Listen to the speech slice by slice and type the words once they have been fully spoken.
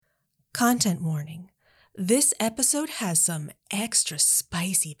Content warning. This episode has some extra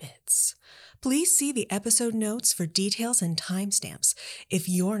spicy bits. Please see the episode notes for details and timestamps if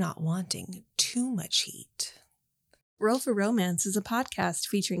you're not wanting too much heat. Roll for Romance is a podcast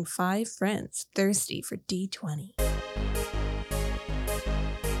featuring 5 friends thirsty for D20.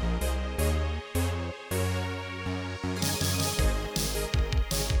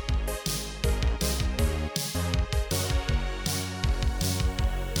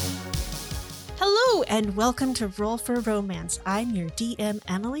 Hello and welcome to Roll for Romance. I'm your DM,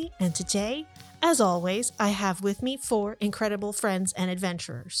 Emily, and today, as always, I have with me 4 incredible friends and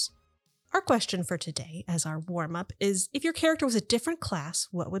adventurers. Our question for today, as our warm-up, is if your character was a different class,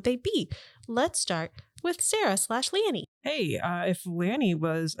 what would they be? Let's start with Sarah/Lanny. Hey, if Lanny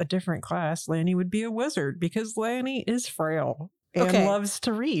was a different class, Lanny would be a wizard because Lanny is frail and loves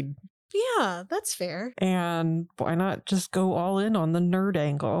to read. Yeah, that's fair. And why not just go all in on the nerd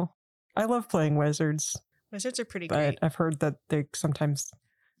angle? I love playing wizards. Wizards are pretty but great. I've heard that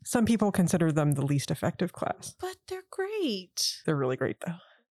some people consider them the least effective class. But they're great. They're really great though.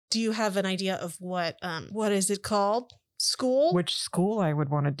 Do you have an idea of what is it called? School? Which school I would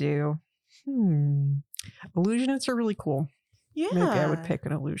want to do? Illusionists are really cool. Yeah. Maybe I would pick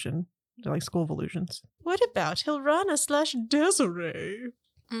an illusion. Like School of Illusions. What about Hilrana/Desiree?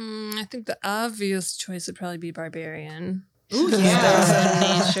 I think the obvious choice would probably be Barbarian. Ooh,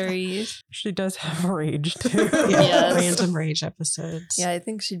 yeah. Nature. She does have rage too. Yes. Random rage episodes. Yeah, I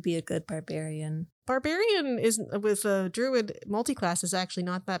think she'd be a good Barbarian. Barbarian with a druid multi-class is actually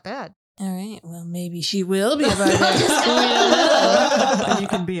not that bad. All right, well, maybe she will be a Barbarian. And you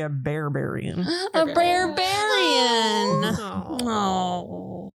can be a Bearbarian. A Barbarian.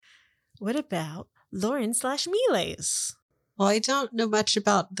 Oh. What about Lauren/Melees? Well, I don't know much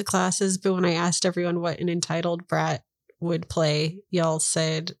about the classes, but when I asked everyone what an entitled brat would play, y'all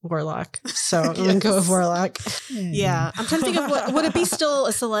said Warlock. So I'm going to go with Warlock. Yeah. I'm trying to think of would it be still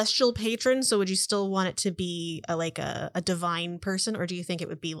a celestial patron? So would you still want it to be a divine person? Or do you think it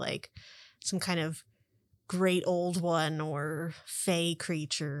would be like some kind of great old one or fey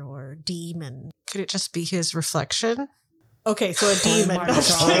creature or demon? Could it just be his reflection? Okay, so a demon. My God. He's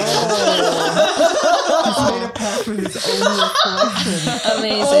made a pact with his own reflection.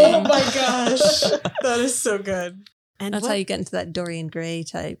 Amazing. Oh my gosh. That is so good. And That's how you get into that Dorian Gray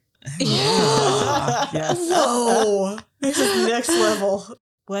type. Yeah. Yes. Whoa. This is next level.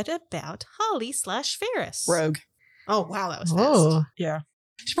 What about Holly/Ferris? Rogue. Oh, wow. That was fast. Oh, Yeah.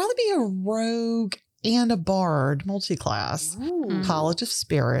 She'd probably be a rogue and a bard multi-class. Ooh. College of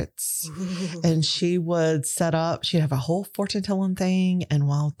Spirits. Ooh. And she would set up, she'd have a whole fortune telling thing. And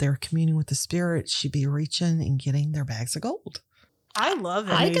while they're communing with the spirits, she'd be reaching and getting their bags of gold. I love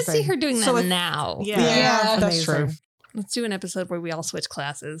it. I could see her doing that So if- now. Yeah. That's true. Let's do an episode where we all switch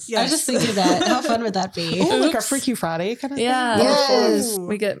classes. Yeah. I was just thinking that. How fun would that be? Oh, like a Oops. Freaky Friday kind of Yeah. thing. Yes. Ooh.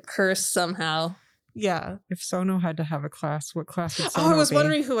 We get cursed somehow. Yeah. If Sono had to have a class, what class would Sono Oh, I was be?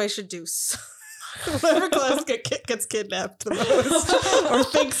 wondering who I should do. Whatever class gets kidnapped the most or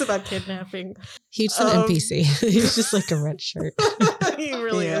thinks about kidnapping. He's an NPC. He's just like a red shirt. He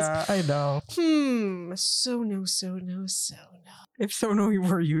really Yeah, I know. is. Sono. If Sono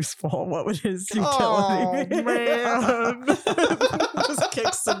were useful, what would his Oh, utility be? man. Just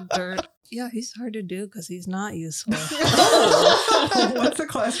kick some dirt. Yeah, he's hard to do because he's not useful. What's a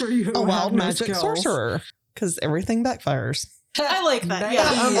class where you A have wild no magic skills? sorcerer. Because everything backfires. I like that. Nice.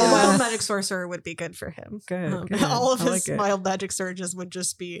 Yeah, a Yeah. wild magic sorcerer would be good for him. Good, good. All of I his like it. wild magic surges would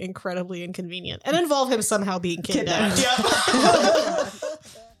just be incredibly inconvenient and involve him somehow being kidnapped.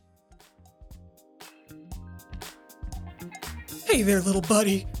 Hey there, little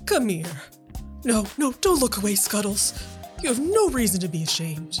buddy. Come here. No, don't look away, Scuttles. You have no reason to be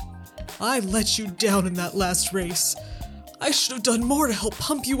ashamed. I let you down in that last race. I should have done more to help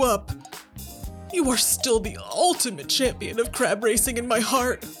pump you up. You are still the ultimate champion of crab racing in my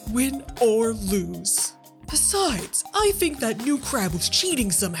heart, win or lose. Besides, I think that new crab was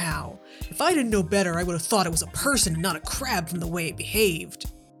cheating somehow. If I didn't know better, I would have thought it was a person and not a crab from the way it behaved.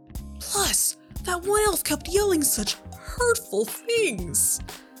 Plus, that one elf kept yelling such hurtful things.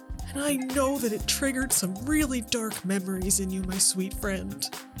 And I know that it triggered some really dark memories in you, my sweet friend.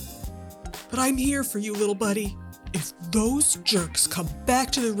 But I'm here for you, little buddy. If those jerks come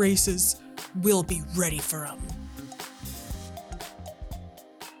back to the races, we'll be ready for them.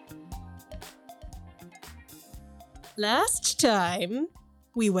 Last time,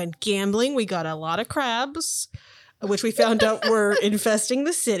 we went gambling. We got a lot of crabs. which we found out were infesting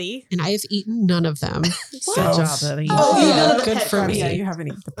the city. And I have eaten none of them. Good job, Eddie. Oh, yeah, the good pet for crabs. me. Yeah, you haven't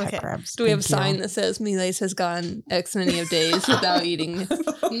eaten the pet Okay. crabs. Do we have a Thank sign you. that says Miles has gone X many of days without eating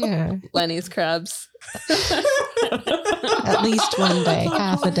Yeah. Lenny's crabs? At least one day,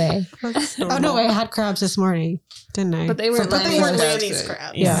 half a day. Oh no, I had crabs this morning, didn't I? But they were But they were Lenny's Lanny's crabs.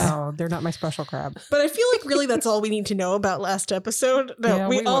 crabs. Yeah. No, they're not my special crab. But I feel like really that's all we need to know about last episode. No, Yeah,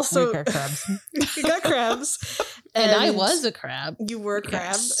 we also got crabs. we got crabs. And I was a crab. You were a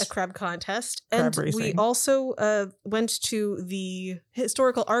crab, Yes. a crab contest. Crab And we racing. also went to the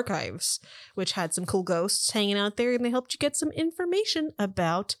historical archives, which had some cool ghosts hanging out there, and they helped you get some information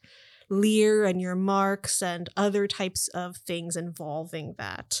about Lear and your marks and other types of things involving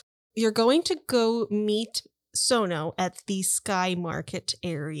that. You're going to go meet Sono at the Sky Market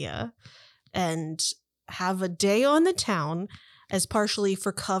area and have a day on the town as partially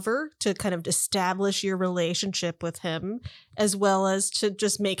for cover to kind of establish your relationship with him, as well as to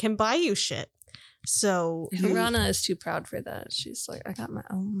just make him buy you shit. So Rana is too proud for that. She's like, I got my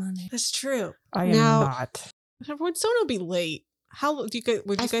own money. that's true. I am Now- not. Would Sono be late? How do you guys?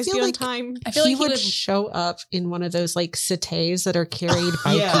 Would you I guys feel be on like- time? I feel he like he would would. show up in one of those like cités that are carried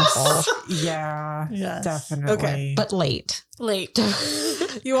by Yes. people, Yeah, Yes. definitely. Okay. but late. Late.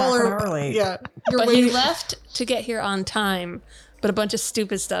 You all Half an are hour late. Yeah, you're But waiting. he left to get here on time. But a bunch of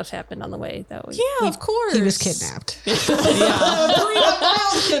stupid stuff happened on the way. That was Yeah, of course. He was kidnapped.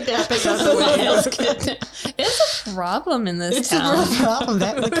 Kidnapping on the way. It's a problem in this It's a town. real problem.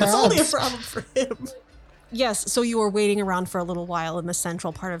 That and the It's only a crabs. problem for him. Yes, so you were waiting around for a little while in the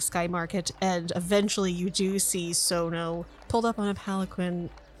central part of Sky Market, and eventually you do see Sono pulled up on a palanquin,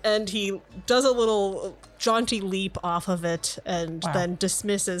 and he does a little jaunty leap off of it, and Wow. then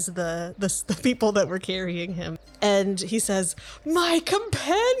dismisses the people that were carrying him. And he says, "My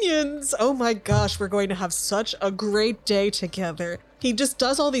companions! Oh my gosh, we're going to have such a great day together." He just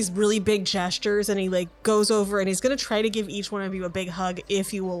does all these really big gestures, and he like goes over and he's gonna try to give each one of you a big hug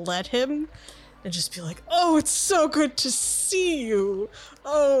if you will let him. And just be like, "Oh, it's so good to see you.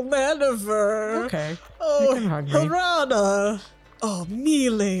 Oh, Manaver. Okay. Oh, You can hug me. Harana. Oh,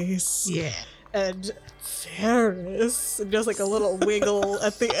 Miles. Yeah. And Ferris." And just like a little wiggle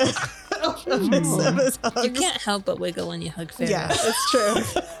at the end of his hugs. You can't help but wiggle when you hug Ferris. Yeah, it's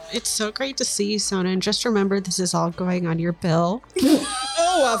true. It's so great to see you, Sona. And just remember, this is all going on your bill.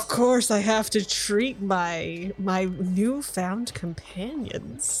 Oh, of course I have to treat my newfound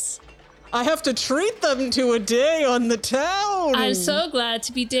companions. I have to treat them to a day on the town. I'm so glad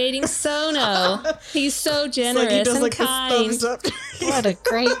to be dating Sono. He's so It's generous like he does and like his kind thumbs up. What a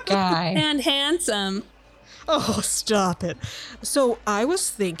great guy. and handsome. Oh, stop it. So I was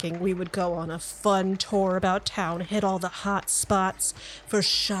thinking we would go on a fun tour about town, hit all the hot spots for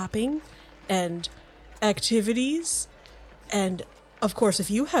shopping and activities. And of course,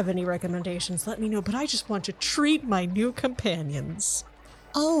 if you have any recommendations, let me know. But I just want to treat my new companions.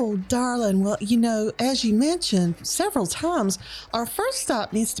 Oh, darling. Well, as you mentioned several times, our first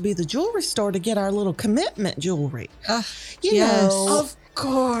stop needs to be the jewelry store to get our little commitment jewelry. You yes. know, Of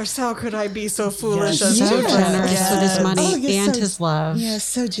course. How could I be so foolish Yes. as So to generous forget? with his money Oh, you're and so- his love. yes,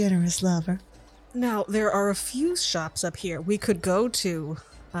 so generous, lover. Now, there are a few shops up here. We could go to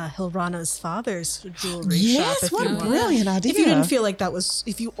Hilrana's father's jewelry shop. Yes, if what you a want. brilliant idea. If you didn't feel like that was,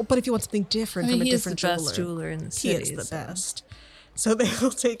 if you want something different I from mean, a he is the different best jeweler in the he city. is the so- best. So they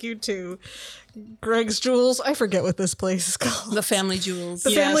will take you to Greg's Jewels. I forget what this place is called. The family jewels.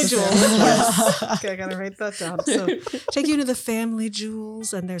 The Family Jewels. Yes. Okay, I gotta write that down. So take you to the Family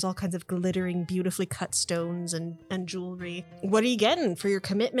Jewels, and there's all kinds of glittering, beautifully cut stones and jewelry. What are you getting for your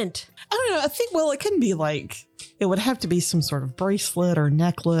commitment? I don't know. I think, well, it can be like, it would have to be some sort of bracelet or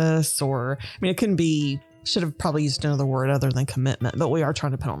necklace, or, it couldn't be, should have probably used another word other than commitment, but we are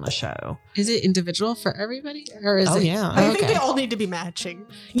trying to put on the show. Is it individual for everybody? Or is Oh, it? yeah. I think Okay. they all need to be matching.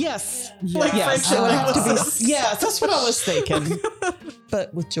 Yes. Like yes. friendship It would have to be. necklaces. Yes, that's what I was thinking.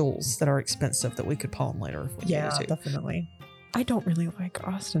 But with jewels that are expensive that we could pawn later if we Yeah, needed to. definitely. I don't really like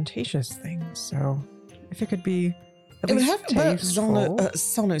ostentatious things, so if it could be at It would least have to be tasteful.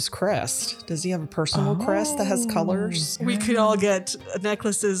 Sono's crest. Does he have a personal crest that has colors? We could all get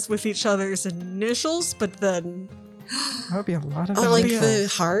necklaces with each other's initials, but then That would be a lot of Or like yeah. the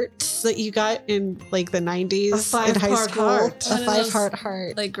hearts that you got in like the 90s A in high 5-part school. heart. A One of those, 5-heart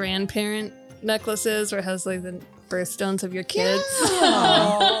heart. Like grandparent necklaces where it has like the birthstones of your kids.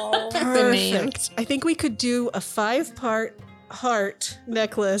 The name. perfect. I think we could do a 5-part heart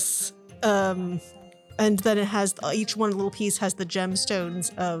necklace. And then it has each one little piece has the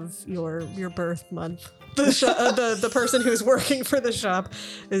gemstones of your birth month. The person who's working for the shop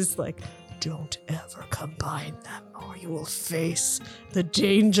is like, don't ever combine them, or you will face the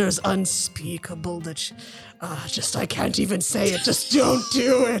dangers unspeakable that I can't even say it. Just don't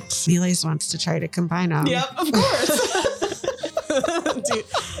do it. Miles wants to try to combine them. Yep, of course.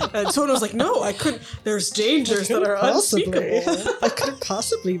 And Sono's like, no, I couldn't. There's dangers that are unspeakable. I could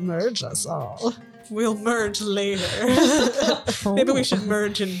possibly merge us all. We'll merge later. Maybe we should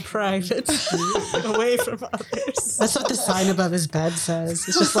merge in private, away from others. That's what the sign above his bed says.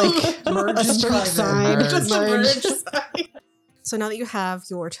 It's just like a street sign. Just a merge sign. So now that you have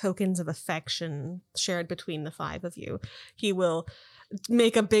your tokens of affection shared between the 5 of you, he will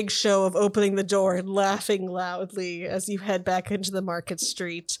make a big show of opening the door and laughing loudly as you head back into the market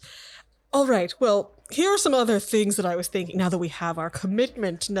street. All right, well, here are some other things that I was thinking now that we have our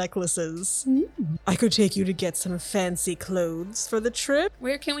commitment necklaces. I could take you to get some fancy clothes for the trip.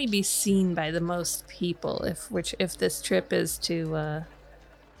 Where can we be seen by the most people if this trip is to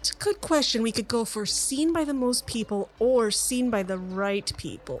It's a good question. We could go for seen by the most people or seen by the right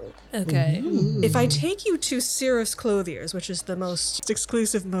people. Okay. If I take you to Cirrus Clothiers, which is the most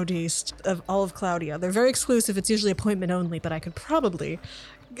exclusive modiste of all of Claudia, they're very exclusive. It's usually appointment only, but I could probably,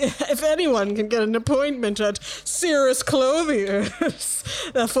 if anyone can get an appointment at Cirrus Clothiers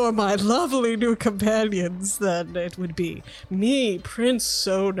for my lovely new companions, then it would be me, Prince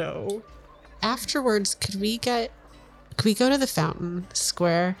Sono. Afterwards, could we go to the Fountain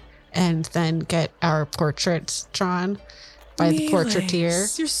Square and then get our portraits drawn by the portraiteur?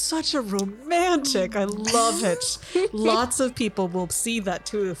 You're such a romantic. I love it. Lots of people will see that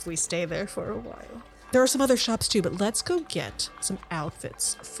too if we stay there for a while. There are some other shops too, but let's go get some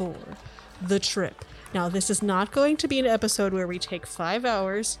outfits for the trip. Now, this is not going to be an episode where we take 5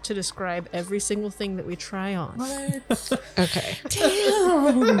 hours to describe every single thing that we try on. Okay.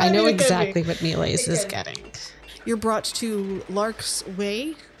 Damn. I know exactly what Miles is getting. You're brought to Lark's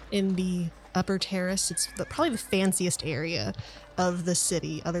Way in the upper terrace. It's probably the fanciest area of the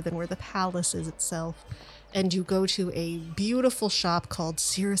city, other than where the palace is itself. And you go to a beautiful shop called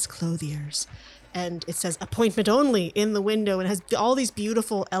Cirrus Clothiers. And it says appointment only in the window and has all these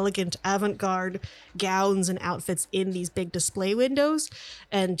beautiful, elegant, avant-garde gowns and outfits in these big display windows.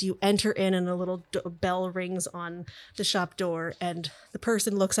 And you enter in and a little bell rings on the shop door. And the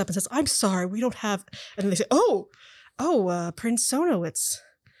person looks up and says, I'm sorry, we don't have... And they say, Prince Sono,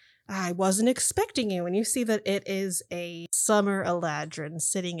 I wasn't expecting you. And you see that it is a Summer Eladrin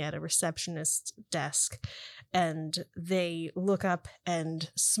sitting at a receptionist's desk. And they look up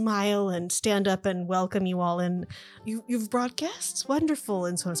and smile and stand up and welcome you all in. You've brought guests. Wonderful.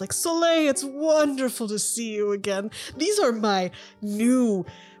 And so it's like, Soleil, it's wonderful to see you again. These are my new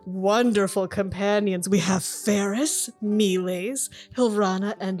wonderful companions. We have Ferris, Miles,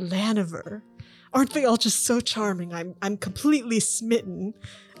 Hilrana, and Laniver. Aren't they all just so charming? I'm completely smitten.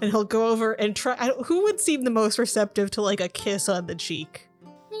 And he'll go over and try. Who would seem the most receptive to like a kiss on the cheek?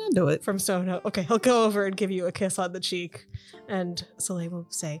 Do it. From Sono. Okay, he'll go over and give you a kiss on the cheek. And Soleil will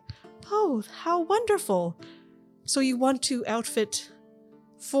say, oh, how wonderful. So you want to outfit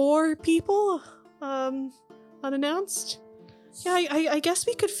 4 people? Unannounced? Yeah, I guess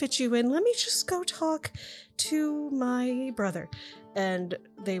we could fit you in. Let me just go talk to my brother. And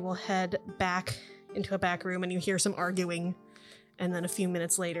they will head back into a back room and you hear some arguing. And then a few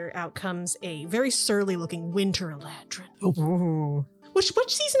minutes later, out comes a very surly-looking Winter Eladrin. Ooh. Which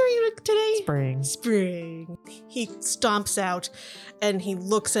season are you today? Spring. He stomps out and he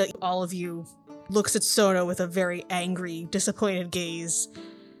looks at all of you, looks at Sono with a very angry, disappointed gaze,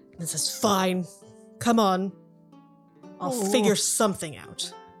 and says, fine, come on. I'll figure something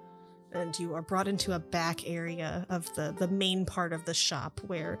out. And you are brought into a back area of the main part of the shop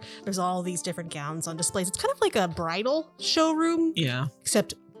where there's all these different gowns on displays. It's kind of like a bridal showroom. Yeah.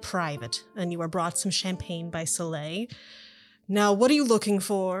 Except private. And you are brought some champagne by Soleil. Now, what are you looking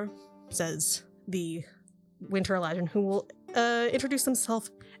for? Says the Winter Eladrin, who will introduce himself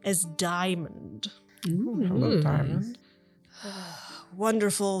as Diamond. Ooh, hello, Diamond.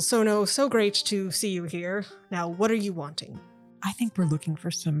 Wonderful. Sono, so great to see you here. Now, what are you wanting? I think we're looking for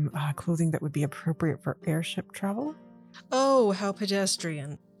some clothing that would be appropriate for airship travel. Oh, how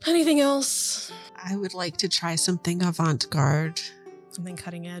pedestrian. Anything else? I would like to try something avant-garde. Something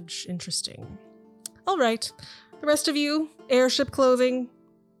cutting edge. Interesting. All right. The rest of you, airship clothing,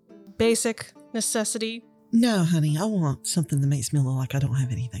 basic necessity. No, honey, I want something that makes me look like I don't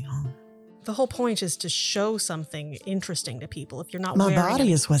have anything on. The whole point is to show something interesting to people. If you're not My wearing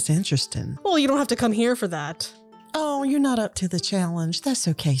body is what's interesting. Well, you don't have to come here for that. Oh, you're not up to the challenge. That's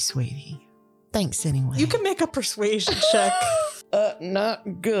okay, sweetie. Thanks anyway. You can make a persuasion check.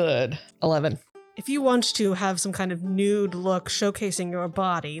 Not good. 11. If you want to have some kind of nude look showcasing your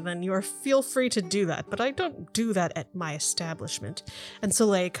body, then feel free to do that, but I don't do that at my establishment. And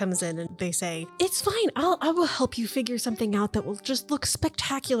Soleil comes in and they say, it's fine, I will help you figure something out that will just look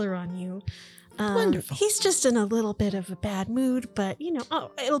spectacular on you. Wonderful. He's just in a little bit of a bad mood, but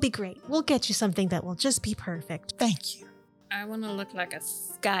it'll be great. We'll get you something that will just be perfect. Thank you. I want to look like a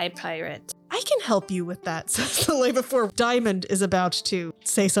sky pirate. I can help you with that, says Soleil before Diamond is about to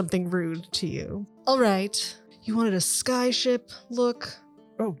say something rude to you. All right. You wanted a skyship look?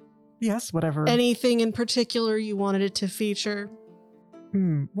 Oh, yes, whatever. Anything in particular you wanted it to feature?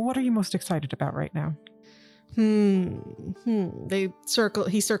 What are you most excited about right now? He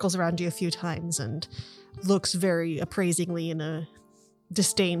circles around you a few times and looks very appraisingly in a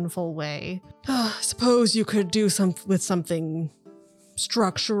disdainful way. Suppose you could do something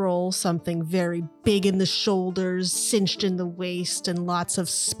structural, something very big in the shoulders, cinched in the waist, and lots of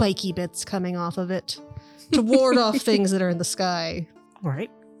spiky bits coming off of it to ward off things that are in the sky. All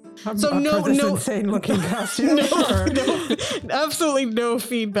right. So no insane-looking costume. no, absolutely no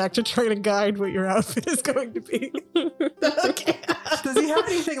feedback to try to guide what your outfit is going to be. Okay. Does he have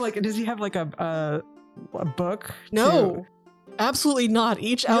anything does he have a book? No, absolutely not.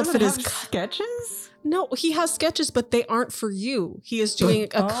 Each outfit is sketches. No, he has sketches, but they aren't for you. He is doing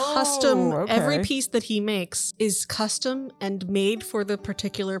a custom. Okay. Every piece that he makes is custom and made for the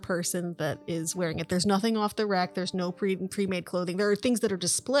particular person that is wearing it. There's nothing off the rack. There's no pre-made clothing. There are things that are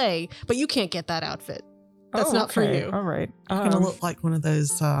display, but you can't get that outfit. That's not for you. All right. I'm going to look like one of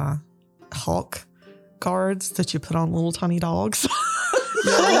those Hulk guards that you put on little tiny dogs. Oh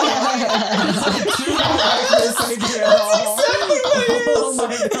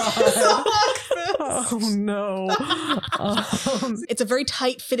my god. Oh no. It's a very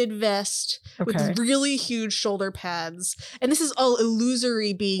tight fitted vest with really huge shoulder pads. And this is all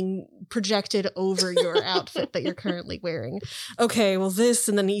illusory being projected over your outfit that you're currently wearing. Okay, well this,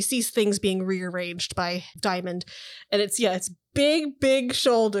 and then he sees things being rearranged by Diamond. And it's big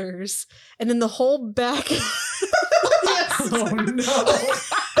shoulders. And then the whole back. Oh no.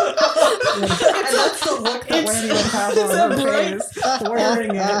 And that's the look that Lanny would have on her face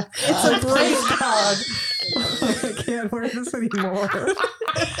wearing it. It's a bright God. I can't wear this anymore.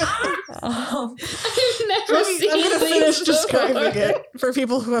 I've never seen I'm going to finish these describing before. it for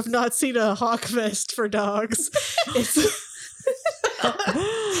people who have not seen a hawk vest for dogs.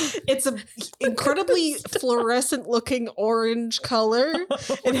 It's a incredibly fluorescent looking orange color.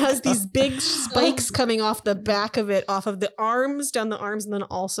 It has these big spikes coming off the back of it, off of the arms, down the arms, and then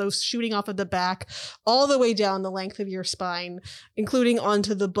also shooting off of the back all the way down the length of your spine, including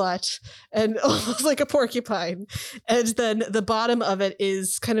onto the butt, and almost like a porcupine. And then the bottom of it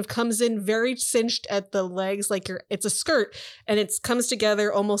comes in very cinched at the legs, it's a skirt, and it comes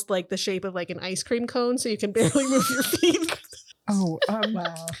together almost like the shape of like an ice cream cone, so you can barely move your feet. Oh,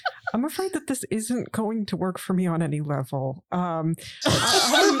 wow. I'm afraid that this isn't going to work for me on any level. I'm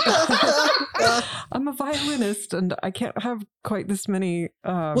a violinist and I can't have quite this many.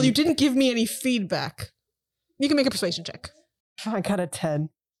 Well, you didn't give me any feedback. You can make a persuasion check. I got a 10.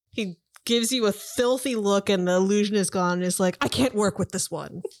 He gives you a filthy look and the illusion is gone and is like, I can't work with this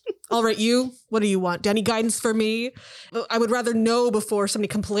one. All right, you, what do you want? Any guidance for me? I would rather know before somebody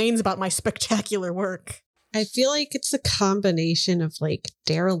complains about my spectacular work. I feel like it's a combination of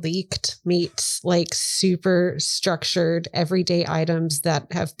derelict meets super structured everyday items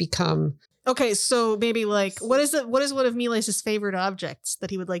that have become. Okay, so maybe what is one of Miles' favorite objects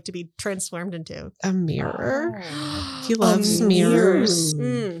that he would like to be transformed into? A mirror. Oh. He loves mirrors.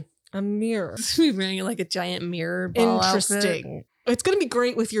 A mirror. We're wearing a giant mirror ball Interesting. Outfit. It's going to be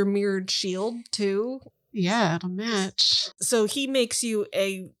great with your mirrored shield too. Yeah, it'll match. So he makes you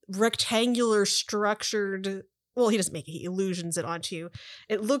a rectangular structured. Well, he doesn't make it. He illusions it onto you.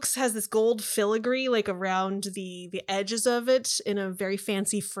 It has this gold filigree around the edges of it in a very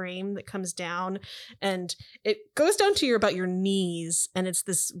fancy frame that comes down, and it goes down to about your knees, and it's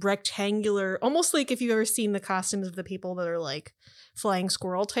this rectangular, almost like if you've ever seen the costumes of the people that are flying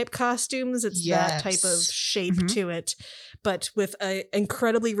squirrel type costumes. It's that type of shape to it, but with an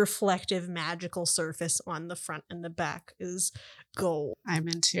incredibly reflective magical surface on the front, and the back is gold. I'm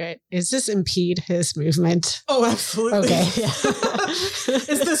into it. Does this impede his movement? Oh, absolutely. Okay.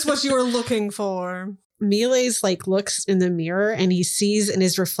 Is this what you were looking for? Miles looks in the mirror and he sees in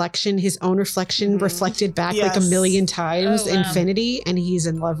his reflection his own reflection reflected back a million times, infinity, and he's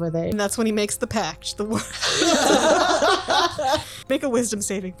in love with it. And that's when he makes the pact. Make a wisdom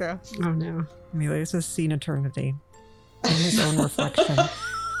saving throw. Oh no. Miles has seen eternity in his own reflection.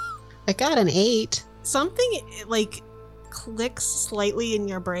 I got an 8. Something clicks slightly in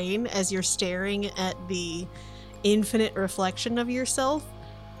your brain as you're staring at the infinite reflection of yourself,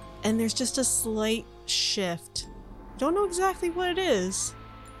 and there's just a slight shift. Don't know exactly what it is,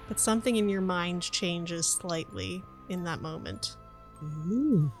 but something in your mind changes slightly in that moment.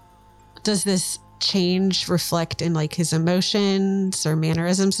 Ooh. Does this change reflect in like his emotions or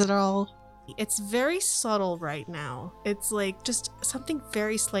mannerisms at all? It's very subtle right now. It's like just something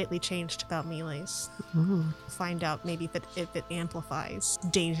very slightly changed about Miles. Ooh. Find out maybe if it amplifies.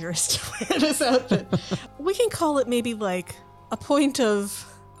 Dangerous to wear this outfit. We can call it maybe like a point of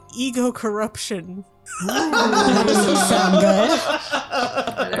ego corruption. That doesn't sound good.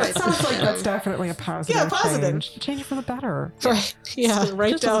 That sounds like that's definitely a positive. Yeah, positive. Change for the better. Right. Yeah. So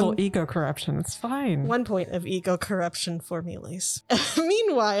write Just a down little ego corruption. It's fine. 1 point of ego corruption for Miles.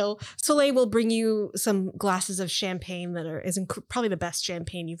 Meanwhile, Soleil will bring you some glasses of champagne that is probably the best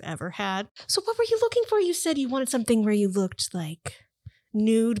champagne you've ever had. So what were you looking for? You said you wanted something where you looked like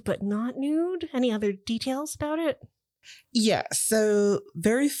nude but not nude. Any other details about it? Yeah, so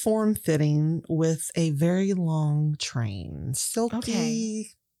very form-fitting with a very long train. Silky, Okay.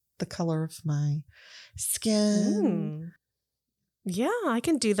 the color of my skin. Yeah, I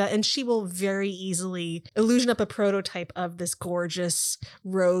can do that. And she will very easily illusion up a prototype of this gorgeous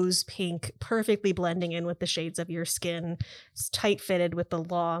rose pink, perfectly blending in with the shades of your skin. It's tight fitted with the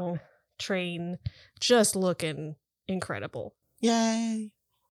long train, just looking incredible. Yay.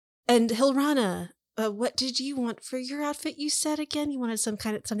 And Hilrana, what did you want for your outfit? You said again you wanted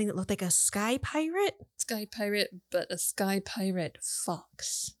something that looked like a sky pirate? Sky pirate, but a sky pirate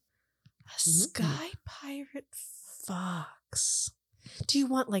fox. A sky pirate fox. Do you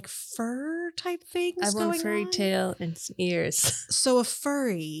want like fur type things? I want a going furry on? tail and some ears. So a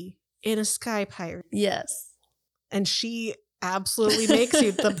furry in a sky pirate. Yes. And she absolutely makes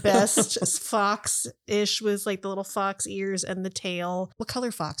you the best fox-ish with like the little fox ears and the tail. What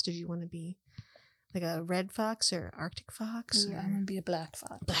color fox did you want to be? Like a red fox or Arctic fox? Ooh, Or I'm gonna be a black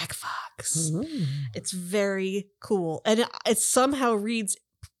fox. black fox. Ooh. It's very cool. And it somehow reads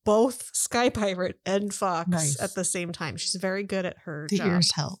both Sky Pirate and Fox Nice. at the same time. She's very good at her The job.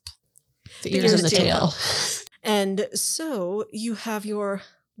 ears help. The The ears and the ears do tail. help. And so you have your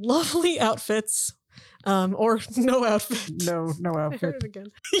lovely outfits, or no outfit. No I heard outfit. it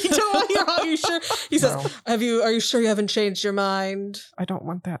again. You don't want your, are you sure? He says, No. are you sure you haven't changed your mind? I don't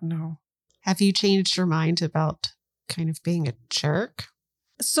want that. No. Have you changed your mind about kind of being a jerk?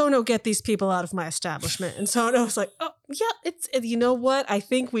 Sono, get these people out of my establishment. And Sono was like, oh, yeah, you know what? I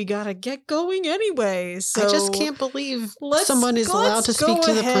think we gotta get going anyway. So I just can't believe let's- someone is allowed let's to speak go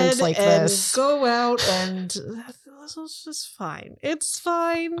to the prince ahead like and this. Go out and it's fine. It's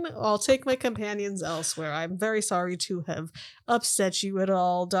fine. I'll take my companions elsewhere. I'm very sorry to have upset you at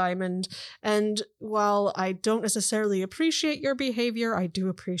all, Diamond. And while I don't necessarily appreciate your behavior, I do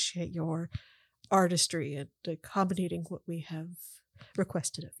appreciate your artistry and accommodating what we have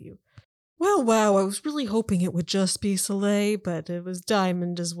requested of you. Well, wow, I was really hoping it would just be Soleil, but it was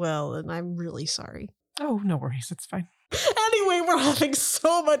Diamond as well, and I'm really sorry. Oh, no worries. It's fine. Anyway, we're having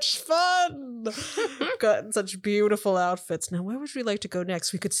so much fun. We've gotten such beautiful outfits. Now, where would we like to go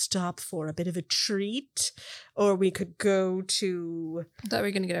next? We could stop for a bit of a treat, or we could go to... I thought we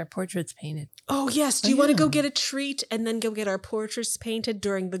were gonna get our portraits painted. Oh, yes. Do you want to go yeah. get a treat and then go get our portraits painted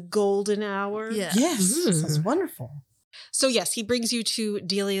during the golden hour? Yeah. Yes. Mm. Sounds wonderful. So yes, he brings you to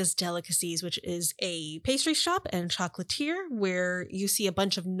Delia's Delicacies, which is a pastry shop and chocolatier where you see a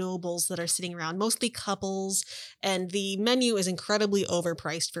bunch of nobles that are sitting around, mostly couples, and the menu is incredibly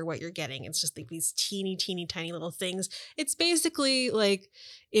overpriced for what you're getting. It's just like these teeny, tiny little things. It's basically like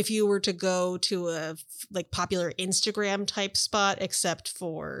if you were to go to a like popular Instagram type spot, except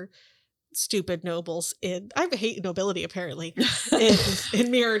for stupid nobles I hate nobility apparently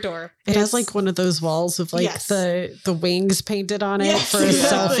in Mirador. It has like one of those walls with like Yes. the wings painted on it Yes, for a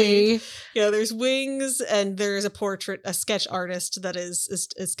exactly. selfie. Yeah, there's wings and there's a sketch artist that is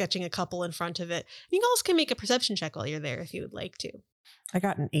sketching a couple in front of it. You also can make a perception check while you're there if you would like to. I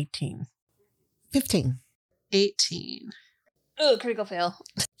got an 18. 15. 18. Oh, critical fail.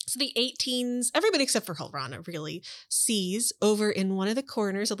 So the 18s, everybody except for Hilrana really sees over in one of the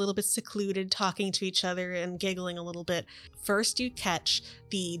corners, a little bit secluded, talking to each other and giggling a little bit. First, you catch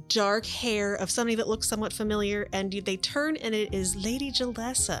the dark hair of somebody that looks somewhat familiar, and they turn, and it is Lady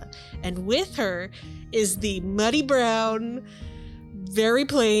Jalessa. And with her is the muddy brown, very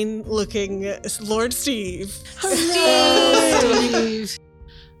plain looking Lord Steve. Steve.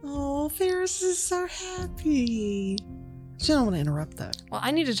 Oh, Ferris is so happy. She don't want to interrupt that. Well, I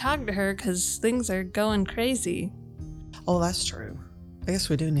need to talk to her because things are going crazy. Oh, that's true. I guess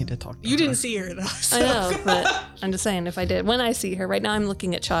we do need to talk to You her. didn't see her though. So. I know, but I'm just saying if I did. When I see her, right now I'm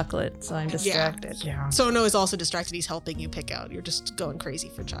looking at chocolate, so I'm distracted. Yeah. Sono is also distracted. He's helping you pick out. You're just going crazy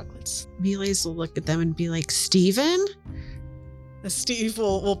for chocolates. Miles will look at them and be like, Steven? Steve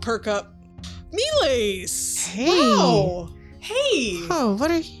will perk up. Miles! Hey. Wow! Hey! Oh,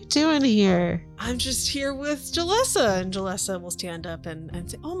 what are you doing here? I'm just here with Jalessa. And Jalessa will stand up and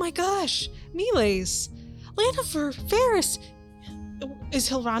say, oh my gosh, Miles, Lanifer, Ferris, is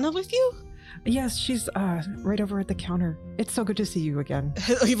Hilrana with you? Yes, she's right over at the counter. It's so good to see you again.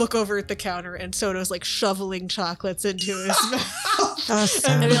 You look over at the counter and Sono's like shoveling chocolates into his mouth. Oh, I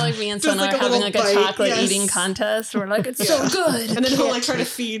son. feel like me and Just Sona like are a having little like a bite, chocolate yes. eating contest. We're like, it's Yeah. so good. And then he'll like try to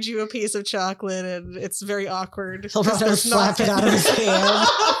feed you a piece of chocolate and it's very awkward. He'll because try to there's slap it out of his hand.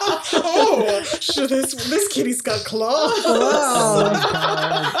 Oh, so this kitty's got claws. Oh, my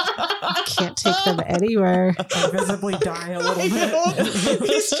God. Can't take them anywhere. I visibly die a little I know. bit.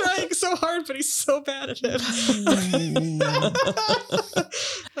 He's trying so hard, but he's so bad at it.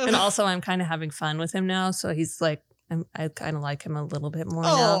 And also, I'm kind of having fun with him now. So he's like, I kind of like him a little bit more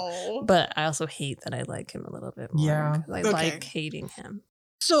now. Oh. But I also hate that I like him a little bit more. Yeah. 'cause I Okay. like hating him.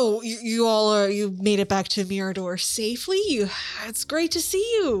 So you all are you made it back to Mirador safely. It's great to see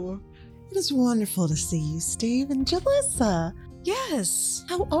you. It is wonderful to see you, Steve and Jalissa. Yes.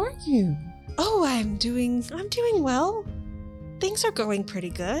 How are you? Oh, I'm doing well. Things are going pretty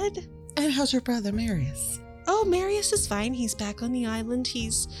good. And how's your brother, Marius? Oh, Marius is fine. He's back on the island.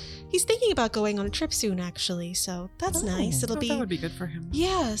 He's thinking about going on a trip soon, actually. So that's Oh. nice. It'll Oh, be that would be good for him.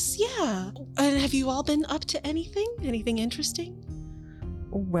 yes, yeah. And have you all been up to anything? Anything interesting?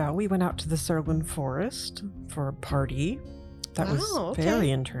 Well, we went out to the Serlin Forest for a party. That Wow, was okay. very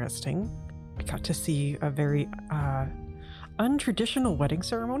interesting. I got to see a very untraditional wedding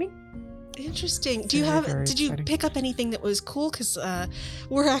ceremony. Interesting. Very Did you exciting. pick up anything that was cool? Because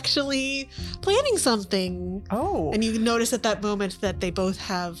we're actually planning something. Oh, And you notice at that moment that they both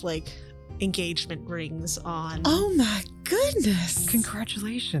have like engagement rings on. Oh my goodness.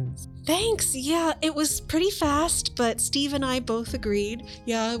 congratulations. Thanks. Yeah, it was pretty fast, but Steve and I both agreed.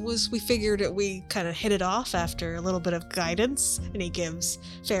 Yeah, we figured it, we kind of hit it off after a little bit of guidance. And he gives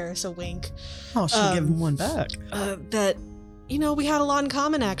Ferris a wink. Oh, she'll give Um, him one back. That, we had a lot in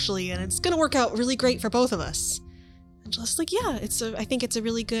common actually, and it's going to work out really great for both of us. And just like, yeah, I think it's a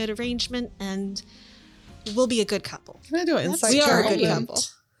really good arrangement and we'll be a good couple. Can I do an insight We are a check? good couple.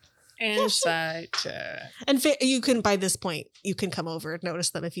 Inside check. And you can, by this point, you can come over and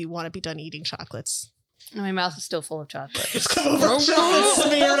notice them if you want to be done eating chocolates. And my mouth is still full of chocolate. Just come over, chocolate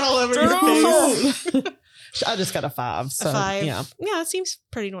smeared all over your face. I just got a 5. So, A 5. yeah. Yeah, it seems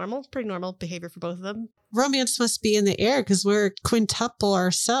pretty normal. Pretty normal behavior for both of them. Romance must be in the air because we're a quintuple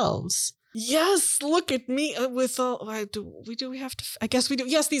ourselves. Yes, look at me with all. We have to. I guess we do.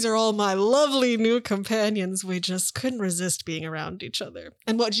 Yes, these are all my lovely new companions. We just couldn't resist being around each other.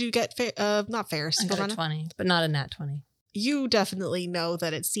 And what did you get? Not Ferris. I got a Silvana? 20, but not a nat 20. You definitely know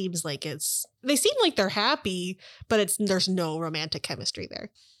that it seems like they seem like they're happy, but there's no romantic chemistry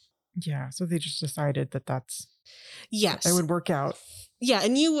there. Yeah, so they just decided that Yes. it would work out. Yeah,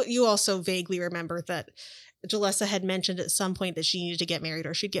 and you also vaguely remember that Jalessa had mentioned at some point that she needed to get married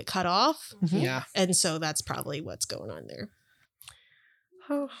or she'd get cut off. Yeah. And so that's probably what's going on there.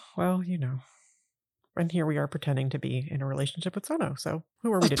 Oh, well, And here we are pretending to be in a relationship with Sono. So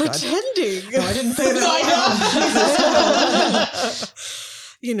who are we to judge? Pretending. No, I didn't say that.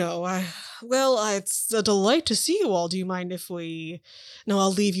 It's a delight to see you all. Do you mind if we... No,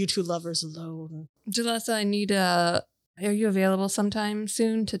 I'll leave you two lovers alone. Jalessa, I need are you available sometime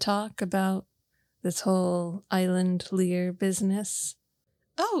soon to talk about this whole island Lear business?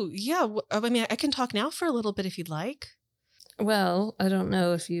 Oh, yeah. I can talk now for a little bit if you'd like. Well, I don't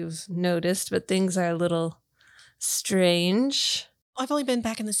know if you've noticed, but things are a little strange. I've only been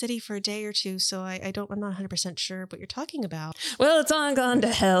back in the city for a day or two, so I'm not 100% sure what you're talking about. Well, it's all gone to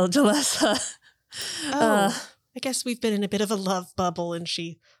hell, Jalessa. I guess we've been in a bit of a love bubble, and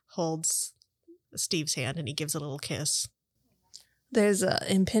she holds Steve's hand and he gives a little kiss. There's an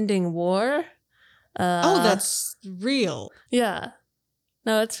impending war. That's real. Yeah.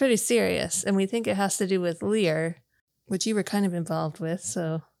 No, it's pretty serious. And we think it has to do with Lear, which you were kind of involved with,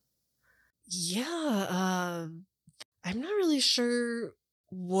 so. Yeah, I'm not really sure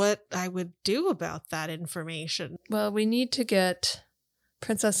what I would do about that information. Well, we need to get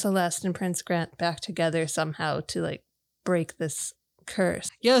Princess Celeste and Prince Grant back together somehow to, break this curse.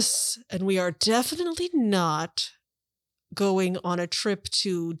 Yes, and we are definitely not going on a trip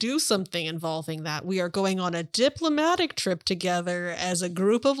to do something involving that. We are going on a diplomatic trip together as a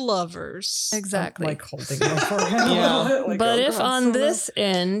group of lovers. Exactly. Like holding my forehead. Yeah. Like, But oh if God, on Sona. this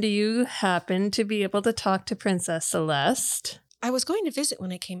end you happen to be able to talk to Princess Celeste, I was going to visit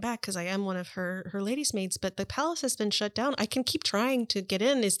when I came back because I am one of her ladies' maids, but the palace has been shut down. I can keep trying to get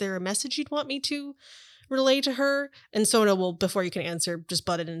in. Is there a message you'd want me to relay to her? And Sona will, before you can answer, just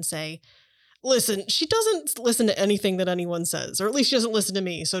butt in and say, listen, she doesn't listen to anything that anyone says, or at least she doesn't listen to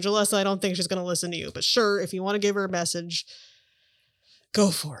me. So Jalessa, I don't think she's going to listen to you. But sure, if you want to give her a message, go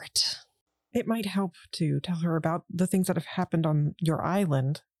for it. It might help to tell her about the things that have happened on your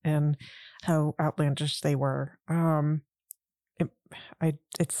island and how outlandish they were.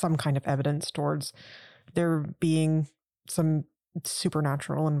 It's some kind of evidence towards there being some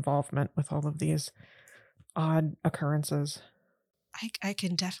supernatural involvement with all of these odd occurrences. I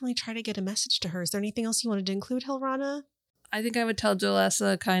can definitely try to get a message to her. Is there anything else you wanted to include, Hilrana? I think I would tell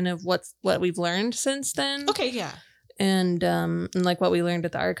Jalessa kind of what we've learned since then. Okay, yeah. And like what we learned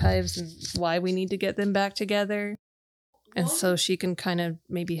at the archives and why we need to get them back together. And so she can kind of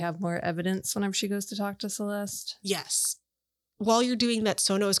maybe have more evidence whenever she goes to talk to Celeste. Yes. While you're doing that,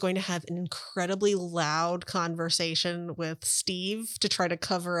 Sono is going to have an incredibly loud conversation with Steve to try to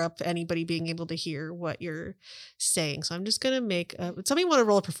cover up anybody being able to hear what you're saying. So I'm just going to make somebody want to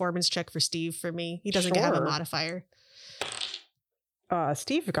roll a performance check for Steve for me? He doesn't have a Sure. modifier.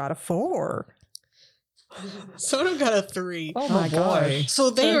 Steve got a 4. Sono got a 3. Oh my gosh. So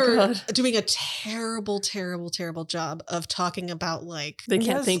they Oh, are God. doing a terrible, terrible, terrible job of talking about like, They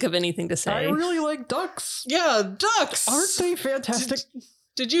can't Yes. think of anything to say. I really like ducks. yeah, ducks. Aren't they fantastic?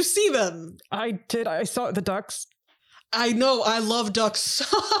 Did you see them? I did. I saw the ducks. I know. I love ducks.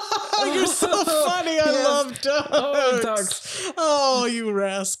 You're so funny. I Yes. love ducks. Oh, ducks. Oh, you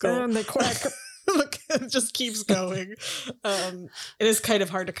rascal. And they quack. Look, it just keeps going. It is kind of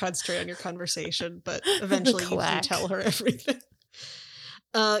hard to concentrate on your conversation, but eventually you can Quack. tell her everything.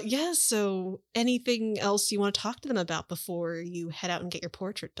 Yeah, so anything else you want to talk to them about before you head out and get your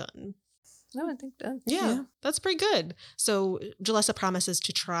portrait done? No, I think that. Yeah, that's pretty good. So Jalessa promises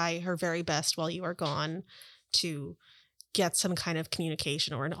to try her very best while you are gone to get some kind of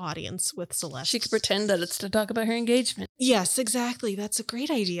communication or an audience with Celeste. She could pretend that it's to talk about her engagement. Yes, exactly. That's a great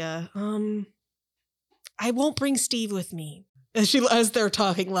idea. I won't bring Steve with me. As they're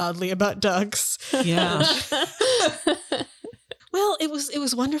talking loudly about ducks. Yeah. Well, it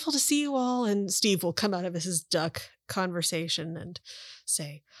was wonderful to see you all, and Steve will come out of his duck conversation and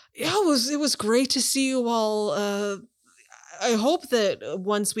say, "Yeah, it was great to see you all. I hope that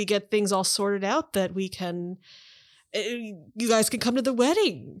once we get things all sorted out, that we can, you guys can come to the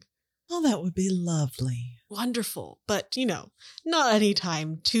wedding. Oh, that would be lovely. Wonderful, but not any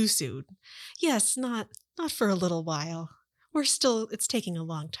time too soon. Yes, not for a little while. It's taking a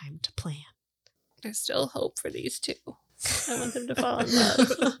long time to plan." There's still hope for these two. I want them to fall in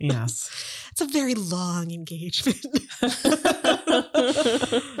love. Yes. It's a very long engagement.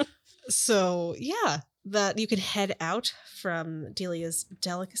 So, yeah, that you can head out from Delia's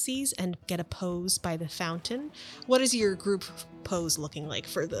Delicacies and get a pose by the fountain. What is your group pose looking like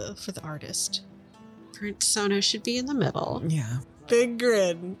for the artist? Current Sona should be in the middle. Yeah. Big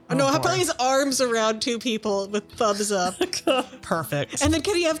grin. Oh, no, how boy. about his arms around two people with thumbs up? Perfect. And then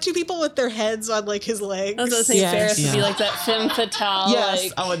can he have two people with their heads on like his legs? I was going to say Yes. Ferris would be Yeah. like that femme fatale, yes,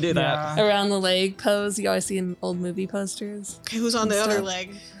 like I would do that. Yeah. around the leg pose you always see in old movie posters. Okay, who's on the and other stuff.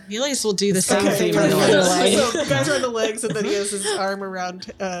 leg? Felix will do the same Okay, thing for on the the other other leg. So the guys are on the legs, and then he has his arm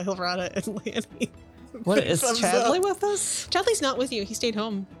around Hilrana and Lanny. What is Thumbs Chadley up. with us? Chadley's not with you. He stayed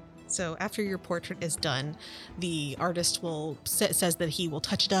home. So after your portrait is done, the artist says that he will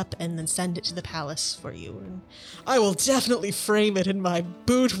touch it up and then send it to the palace for you. And I will definitely frame it in my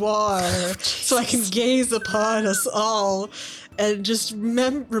boudoir so I can gaze upon us all and just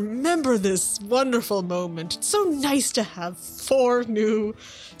remember this wonderful moment. It's so nice to have 4 new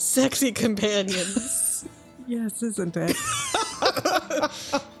sexy companions. Yes, isn't it?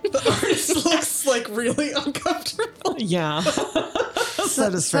 The artist looks like really uncomfortable. Yeah.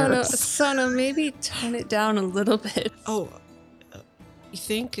 That is fair. Sono, maybe tone it down a little bit. Oh, you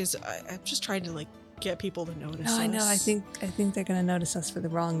think? I'm just trying to get people to notice. No, I know. us. I think they're gonna notice us for the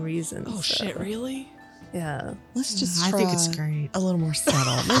wrong reasons. Oh so- shit! Really? Yeah. Let's just I try think it's great. a little more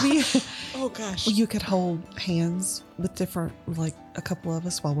subtle. Maybe Oh gosh. you could hold hands with different, like a couple of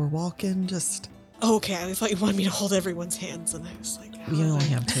us while we're walking. Just, Okay, I thought you wanted me to hold everyone's hands, and I was like, how you do only I-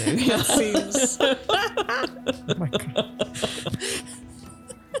 have 2. That seems. Oh my God.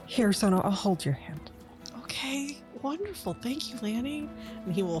 Here, Sona, I'll hold your hand. Okay. wonderful. Thank you, Lanny.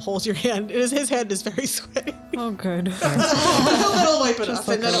 And he will hold your hand. His hand is very sweaty. Oh, good. He'll wipe it Just off,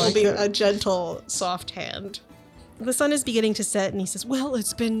 like and then I it will like be it. a gentle, soft hand. The sun is beginning to set, and he says, well,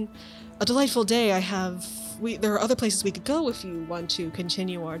 it's been a delightful day. There are other places we could go if you want to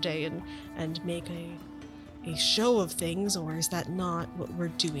continue our day and make a show of things, or is that not what we're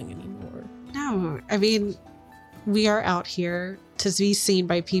doing anymore? No, I mean, we are out here to be seen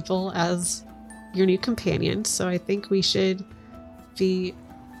by people as your new companions, so I think we should be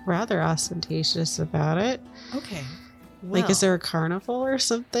rather ostentatious about it. Okay. Like, is there a carnival or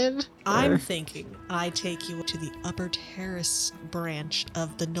something? I'm Or- thinking I take you to the upper terrace branch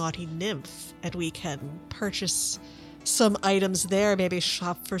of the Naughty Nymph, and we can purchase some items there, maybe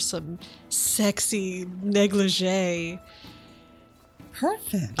shop for some sexy negligee.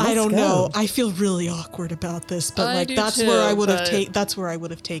 Perfect. I Let's don't go. know. I feel really awkward about this, but I like do that's too, where I would have but- that's where I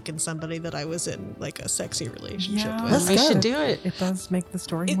would have taken somebody that I was in like a sexy relationship Yeah. with. Let's we go. should do it. It does make the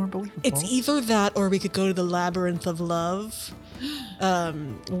story more believable. It's either that or we could go to the Labyrinth of Love,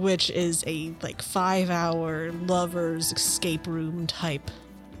 which is a like 5-hour lovers escape room type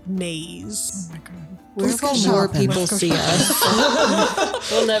maze. Oh my god. Where go will more shopping. people Let's go see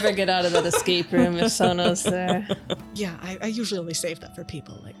us? We'll never get out of that escape room if Sono's there. Yeah, I usually only save that for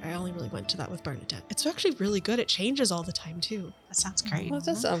people. Like I only really went to that with Bernadette. It's actually really good. It changes all the time too. That sounds great. Well,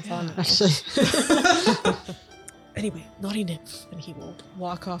 that sounds fun. Actually, Anyway, Naughty Nymph, and he will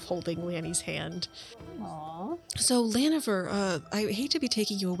walk off holding Lanny's hand. Aww. So Laniver, I hate to be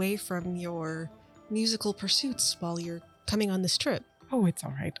taking you away from your musical pursuits while you're coming on this trip. Oh, it's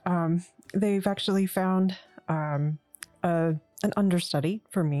all right. They've actually found an understudy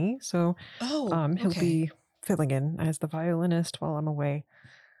for me, so Oh, he'll okay. be filling in as the violinist while I'm away.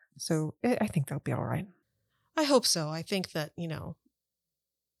 So I think they'll be all right. I hope so. I think that,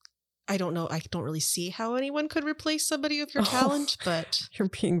 I don't know. I don't really see how anyone could replace somebody of your Oh. talent, but You're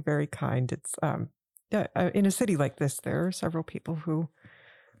being very kind. It's in a city like this, there are several people who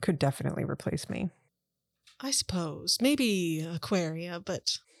could definitely replace me. I suppose maybe Aquaria,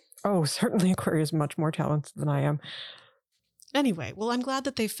 but Oh, certainly Aquaria is much more talented than I am. anyway, well, I'm glad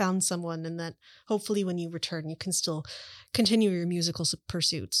that they found someone and that hopefully when you return, you can still continue your musical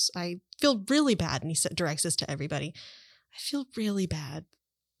pursuits. I feel really bad, and he directs this to everybody. I feel really bad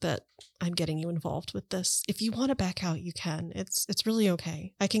that I'm getting you involved with this. If you want to back out, you can. It's really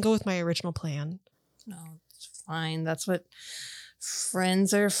okay. I can go with my original plan. No, it's fine. That's what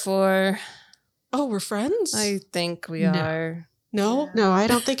friends are for. Oh, we're friends? I think we No. are. No? no, I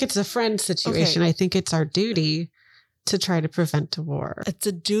don't think it's a friend situation. Okay. I think it's our duty to try to prevent a war. It's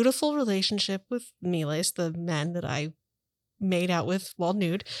a dutiful relationship with Miles, the man that I made out with while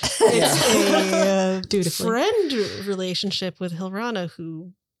nude. It's a Dutifully. friend relationship with Hilrana,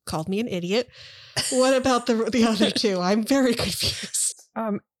 who called me an idiot. What about the other two? I'm very confused.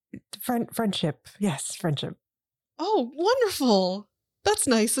 Friendship. Yes, friendship. Oh, wonderful. That's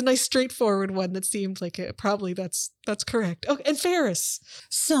nice. A nice straightforward one that seemed like it. Probably that's correct. Okay, and Ferris.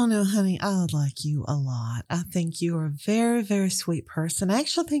 So, no, honey, I like you a lot. I think you're a very, very sweet person. I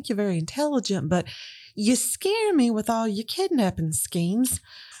actually think you're very intelligent, but you scare me with all your kidnapping schemes.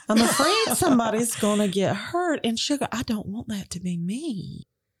 I'm afraid somebody's going to get hurt. And, Sugar, I don't want that to be me.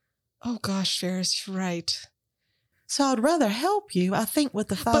 Oh gosh, Ferris, you're right. So I'd rather help you. I think with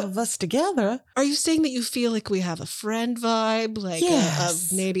the five But- of us together. Are you saying that you feel like we have a friend vibe, like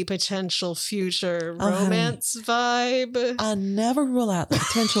Yes. a maybe potential future Oh, honey. romance vibe? I never rule out the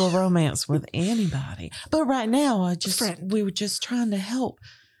potential of romance with anybody. But right now, Friend. we were just trying to help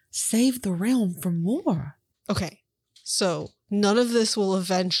save the realm from war. Okay, so none of this will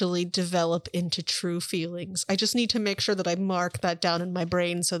eventually develop into true feelings. I just need to make sure that I mark that down in my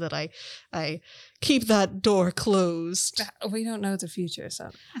brain so that I keep that door closed. We don't know the future,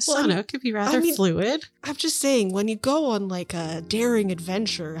 so Well, Sono could be rather I mean- fluid. I'm just saying, when you go on like a daring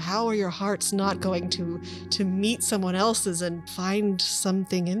adventure, how are your hearts not going to meet someone else's and find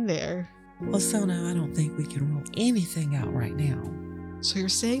something in there? Well, Sono, I don't think we can rule anything out right now. So you're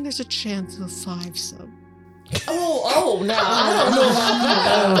saying there's a chance of 5-some? Oh, no. no.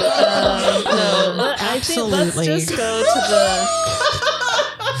 I think let's Absolutely. just go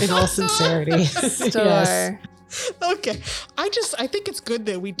to In all sincerity. the store. Yes. Okay, I think it's good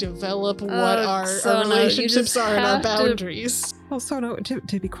that we develop what our so no, you relationships just are and our have to- boundaries. Well, so no,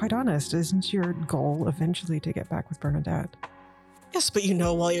 to be quite honest, isn't your goal eventually to get back with Bernadette? Yes, but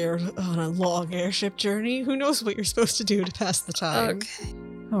while you're on a long airship journey, who knows what you're supposed to do to pass the time? Okay.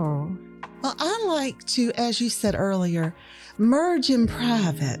 Oh, Well, I like to, as you said earlier, merge in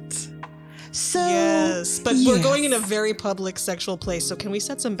private. So Yes, but we're going in a yes. very public sexual place, so can we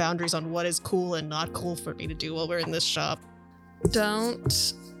set some boundaries on what is cool and not cool for me to do while we're in this shop?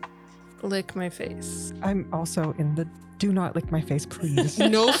 Don't lick my face. I'm also in the do not lick my face, please.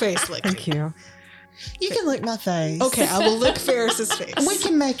 No face licking. Thank you. You can lick my face. Okay, I will lick Ferris's face. We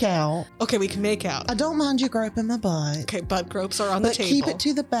can make out. Okay, we can make out. I don't mind you groping my butt. Okay, butt gropes are on the But table. keep it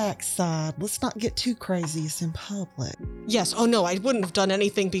to the backside. Let's not get too crazy. It's in public. Yes. Oh no, I wouldn't have done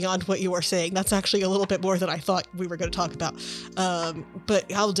anything beyond what you were saying. That's actually a little bit more than I thought we were going to talk about.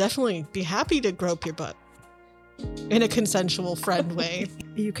 But I'll definitely be happy to grope your butt in a consensual friend way.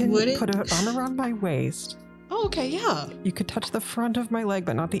 You can Would it- put an arm around my waist. Oh, okay, yeah. You could touch the front of my leg,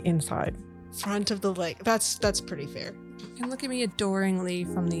 but not the inside. Front of the leg. That's pretty fair. You can look at me adoringly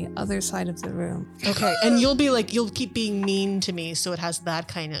from the other side of the room. Okay, and you'll keep being mean to me, so it has that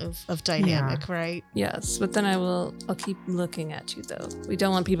kind of dynamic, right? Yes, but then I'll keep looking at you though. We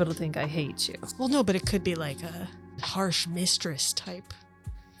don't want people to think I hate you. Well, no, but it could be like a harsh mistress type.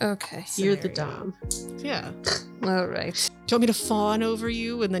 Okay. You're the Scenario. dom. Yeah. All right. Do you want me to fawn over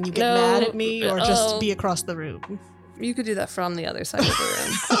you and then you get No. mad at me, or just Oh. be across the room? You could do that from the other side of the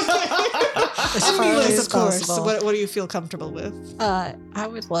room. As far Anyways, away as of course. possible. What do you feel comfortable with? I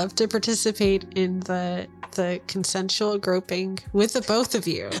would love to participate in the consensual groping with the both of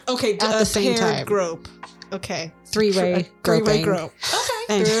you. Okay, At the same paired time. grope. Okay. Three-way Three-way groping. grope.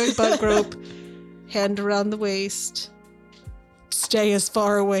 Okay. And- Third butt grope. Hand around the waist. Stay as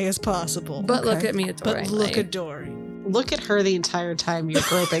far away as possible. But look Okay. at me But adoringly. look adoring. Look at her the entire time you're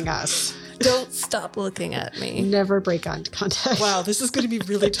groping us. Don't stop looking at me. Never break eye contact. Wow, this is going to be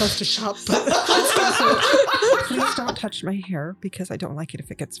really tough to shop. But Please don't touch my hair because I don't like it if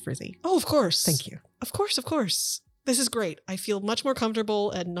it gets frizzy. oh, of course. Thank you. Of course, of course. This is great. I feel much more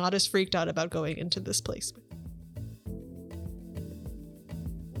comfortable and not as freaked out about going into this place.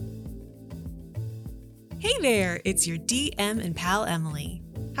 Hey there, it's your DM and pal Emily.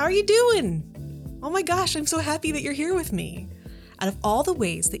 How are you doing? Oh my gosh, I'm so happy that you're here with me. Out of all the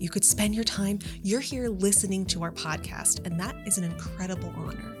ways that you could spend your time, you're here listening to our podcast, and that is an incredible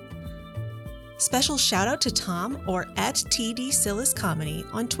honor. Special shout out to Tom or at TD Silas Comedy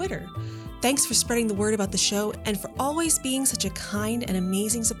on Twitter. Thanks for spreading the word about the show and for always being such a kind and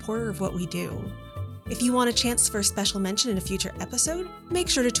amazing supporter of what we do. If you want a chance for a special mention in a future episode, make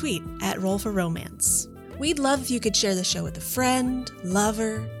sure to tweet at Roll4Romance. We'd love if you could share the show with a friend,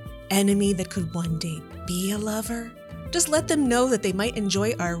 lover, enemy that could one day be a lover. Just let them know that they might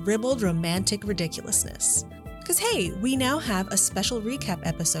enjoy our ribald romantic ridiculousness. Because hey, we now have a special recap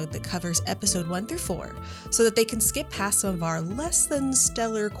episode that covers episode 1 through 4, so that they can skip past some of our less than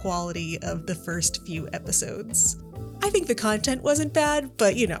stellar quality of the first few episodes. I think the content wasn't bad,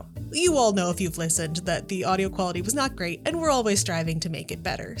 but you all know if you've listened that the audio quality was not great, and we're always striving to make it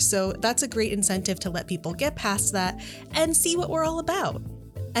better. So that's a great incentive to let people get past that and see what we're all about.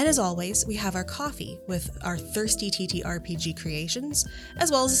 And as always, we have our coffee with our Thirsty TTRPG creations,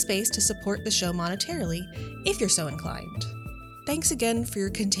 as well as a space to support the show monetarily, if you're so inclined. Thanks again for your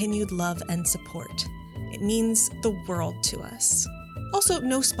continued love and support. It means the world to us. Also,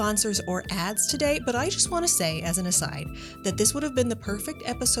 no sponsors or ads today, but I just want to say, as an aside, that this would have been the perfect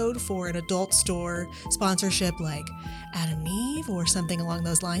episode for an adult store sponsorship like Adam and Eve or something along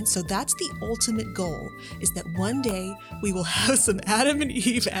those lines. So that's the ultimate goal, is that one day we will have some Adam and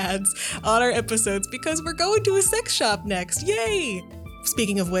Eve ads on our episodes because we're going to a sex shop next. Yay!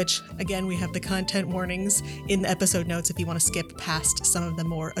 Speaking of which, again, we have the content warnings in the episode notes if you want to skip past some of the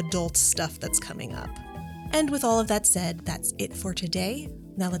more adult stuff that's coming up. And with all of that said, that's it for today.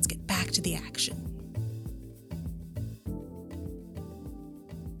 Now let's get back to the action.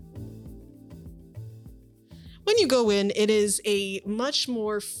 When you go in, it is a much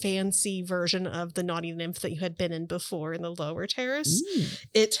more fancy version of the Naughty Nymph that you had been in before in the lower terrace.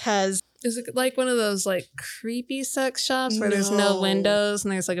 It has Is it like one of those like creepy sex shops where there's No. no windows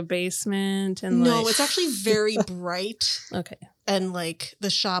and there's like a basement and no, like it's actually very bright. okay. And like the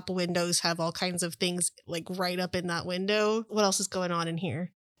shop windows have all kinds of things like right up in that window. What else is going on in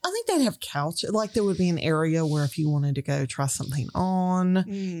here? I think they'd have couch. Like there would be an area where if you wanted to go try something on,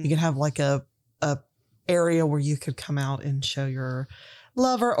 you could have like a area where you could come out and show your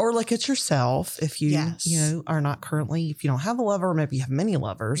lover or look at yourself if you Yes. are not currently, if you don't have a lover, maybe you have many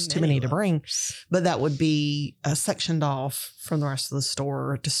lovers, too many to bring, but that would be sectioned off from the rest of the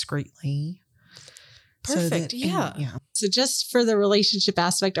store discreetly. Perfect, yeah. yeah. So just for the relationship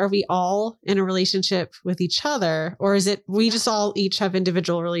aspect, are we all in a relationship with each other? Or is it we just all each have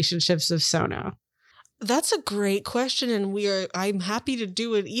individual relationships with Sono? That's a great question, and I'm happy to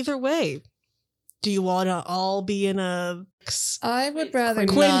do it either way. Do you want to all be in a I would rather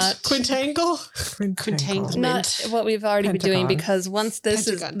not. quintangle? Quintanglement. Not what we've already been doing, Pentagon. because once this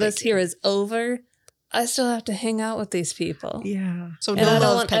Pentagon, this thank you. here is over, I still have to hang out with these people. Yeah. So And I don't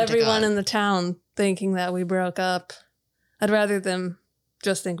love want Pentagon. everyone in the town thinking that we broke up. I'd rather them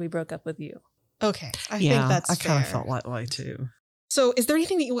just think we broke up with you. Okay, I think that's I fair. kind of felt that way too. So, is there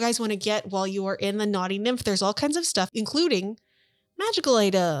anything that you guys want to get while you are in the Naughty Nymph? There's all kinds of stuff, including magical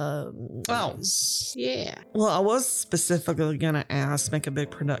items. Oh. Yeah. Well, I was specifically going to make a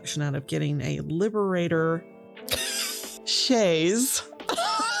big production out of getting a Liberator chaise.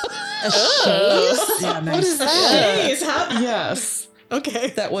 A chaise? Yeah, What is that? Chaise, how- Yes. Okay.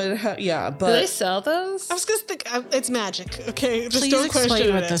 That would yeah, Do they but sell those? I was gonna think it's magic. Okay, just Please don't explain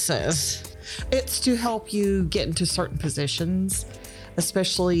question what it. this is. it's to help you get into certain positions,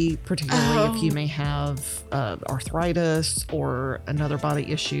 especially particularly if you may have arthritis or another body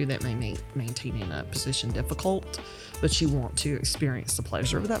issue that may make maintaining a position difficult, but you want to experience the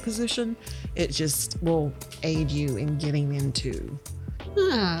pleasure of that position. It just will aid you in getting into.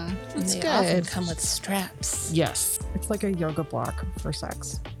 Ah, And that's they often good. come with straps. Yes. It's like a yoga block for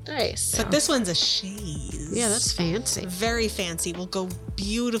sex. Nice. But this one's a chaise. Yeah, that's fancy. very fancy. Will go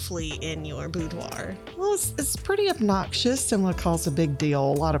beautifully in your boudoir. Well, it's pretty obnoxious and would cause a big deal.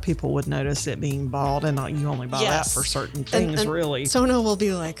 A lot of people would notice it being bald, and you only buy Yes. that for certain things, and really. Sono will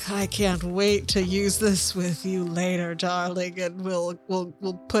be like, I can't wait to use this with you later, darling, and we'll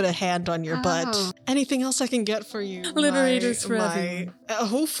put a hand on your butt. Oh. Anything else I can get for you? Liberators for everyone.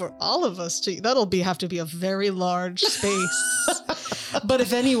 Oh, for all of us. That'll have to be a very large space. But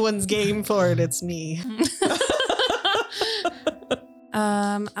if anyone's game for it, it's me.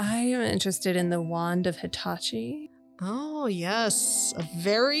 I am interested in the Wand of Hitachi. Oh, yes. A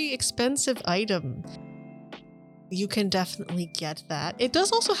very expensive item. You can definitely get that. It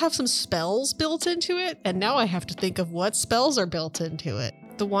does also have some spells built into it, and now I have to think of what spells are built into it.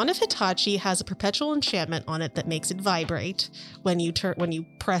 The Wand of Hitachi has a perpetual enchantment on it that makes it vibrate when you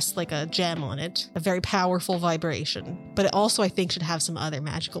press like a gem on it. A very powerful vibration. But it also, I think, should have some other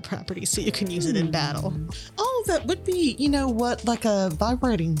magical properties so you can use it in battle. Oh, that would be, like a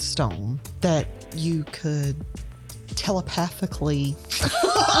vibrating stone that you could telepathically.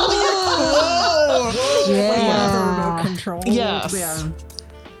 Yeah. Remote control. Yes. Yeah.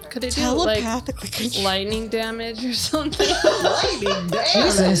 Could it do like Telepathically control. lightning damage or something?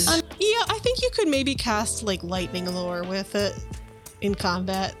 Jesus. Yeah, I think you could maybe cast like lightning lore with it in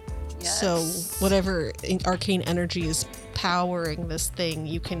combat. So whatever arcane energy is powering this thing,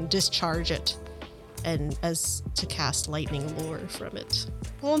 you can discharge it and as to cast lightning lore from it.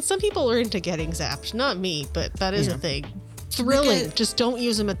 Well, and some people are into getting zapped. Not me, but that is a thing. Thrilling. Get- Just don't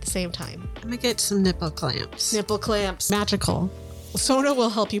use them at the same time. I'm gonna get some nipple clamps. Nipple clamps. Magical. Sona will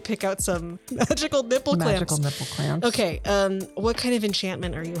help you pick out some magical nipple Magical clamps. nipple clamps. Okay, what kind of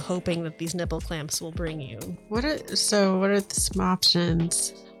enchantment are you hoping that these nipple clamps will bring you? What are some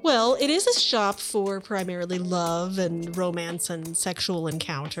options? Well, it is a shop for primarily love and romance and sexual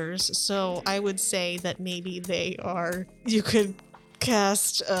encounters. So I would say that maybe you could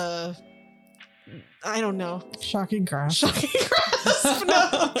cast, I don't know. Shocking grasp. Shocking grasp.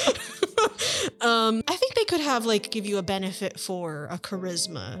 No. I think they could give you a benefit for a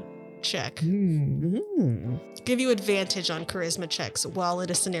charisma check. Give you advantage on charisma checks while in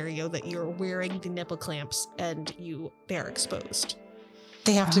a scenario that you're wearing the nipple clamps and they're exposed.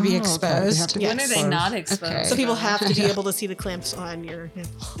 They have to be Oh, okay. They exposed. have to be Yes. When are they exposed. not exposed? Okay. So people have to be able to see the clamps on your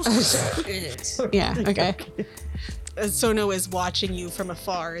nipples. Yeah, okay. Sono is watching you from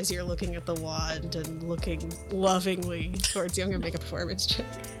afar as you're looking at the wand and looking lovingly towards you. I'm gonna make a performance check.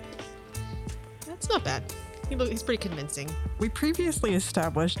 That's not bad. He's pretty convincing. We previously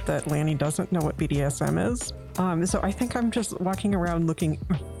established that Lanny doesn't know what BDSM is. So I think I'm just walking around looking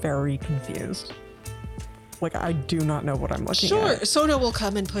very confused. Like, I do not know what I'm looking Sure. at. Sono will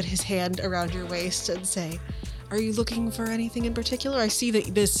come and put his hand around your waist and say, "Are you looking for anything in particular? I see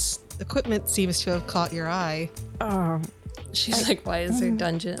that this equipment seems to have caught your eye." She's like, why is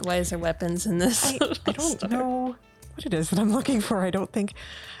there weapons in this? I don't know what it is that I'm looking for. I don't think.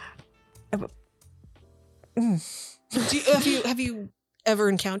 Have you ever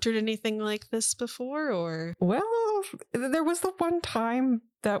encountered anything like this before, or? Well, there was the one time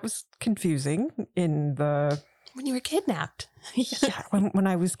that was confusing in the. When you were kidnapped. Yeah, when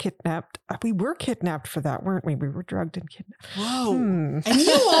I was kidnapped, we were kidnapped for that, weren't we? We were drugged and kidnapped. Whoa. Hmm. And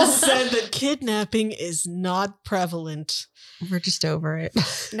you all said that kidnapping is not prevalent. We're just over it.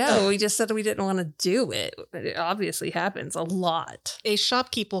 No, we just said we didn't want to do it. It obviously happens a lot. A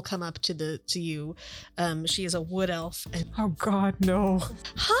shopkeeper will come up to you. She is a wood elf. And, Oh God, no.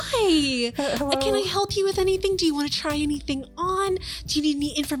 hi. Hello. Can I help you with anything? Do you want to try anything on? Do you need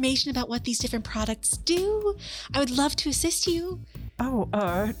any information about what these different products do? I would love to assist you. Oh,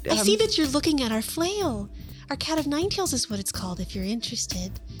 I see that you're looking at our flail. Our cat of nine tails is what it's called if you're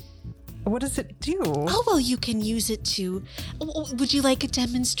interested. what does it do? Oh, well, you can use it to... Would you like a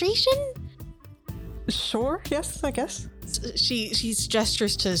demonstration? Sure, yes, I guess. She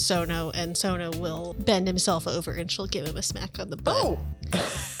gestures to Sono, and Sono will bend himself over and she'll give him a smack on the butt. Oh,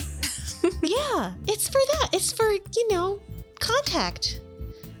 Yeah, it's for that. It's for, contact.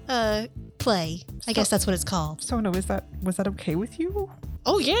 Play. I guess that's what it's called. so no, was that okay with you?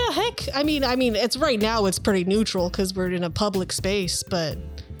 Oh yeah, heck. I mean, it's right now it's pretty neutral because we're in a public space, but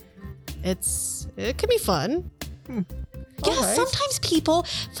it can be fun. Yeah, Alright. sometimes people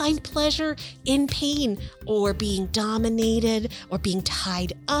find pleasure in pain or being dominated or being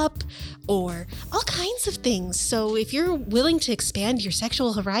tied up or all kinds of things. So if you're willing to expand your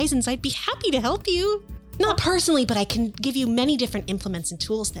sexual horizons, I'd be happy to help you. Not personally, but I can give you many different implements and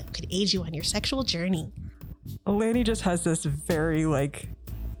tools that could aid you on your sexual journey. Lanny just has this very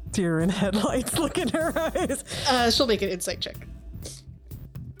deer in headlights look in her eyes. She'll make an insight check.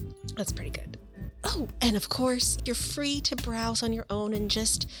 That's pretty good. Oh, and of course, you're free to browse on your own and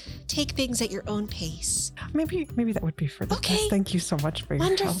just take things at your own pace. Maybe that would be for the Okay. best. Thank you so much for your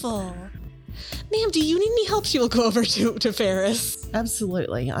help. Wonderful. Ma'am, do you need any help? She will go over to Ferris.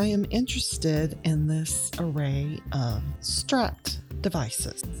 Absolutely. I am interested in this array of strut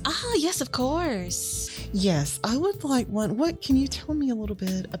devices. Ah, yes, of course. Yes, I would like one. What can you tell me a little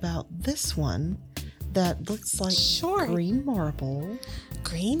bit about this one that looks like Sure. green marble?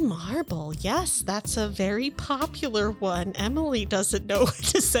 Green marble. Yes, that's a very popular one. Emily doesn't know what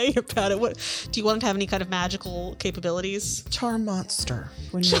to say about it. What do you want it to have any kind of magical capabilities? Charm monster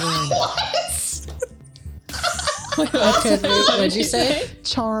when you're wearing it. What'd you say?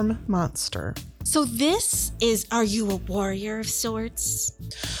 Charm monster. So this is, are you a warrior of sorts?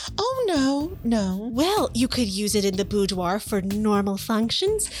 Oh, no. Well, you could use it in the boudoir for normal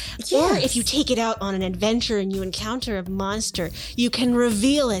functions. Or if you take it out on an adventure and you encounter a monster, you can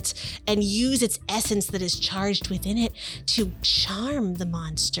reveal it and use its essence that is charged within it to charm the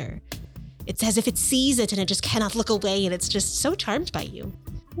monster. It's as if it sees it and it just cannot look away and it's just so charmed by you.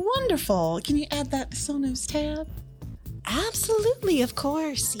 Wonderful. Can you add that to Sono's tab? Absolutely, of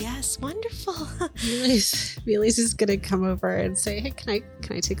course. Yes, wonderful. Mealy's is gonna come over and say, "Hey, can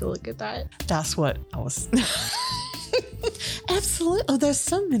I take a look at that?" That's what I was. Absolutely. Oh, there's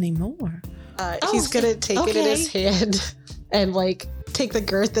so many more. He's gonna take it in his hand and take the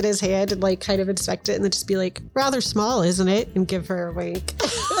girth in his hand and kind of inspect it and then just be like, "Rather small, isn't it?" and give her a wink.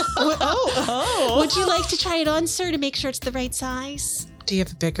 Would you like to try it on, sir, to make sure it's the right size? Do you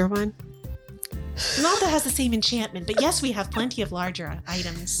have a bigger one? Not that has the same enchantment, but yes, we have plenty of larger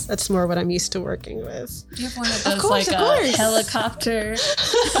items. That's more what I'm used to working with. Do you have one of those course, of course. helicopter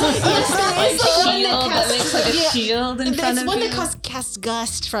Yes, shield that makes a shield in front There's of one you? that casts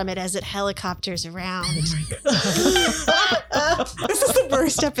gust from it as it helicopters around. This is the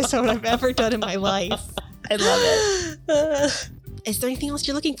worst episode I've ever done in my life. I love it. Is there anything else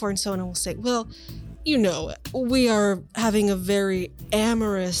you're looking for? And someone will say, well, we are having a very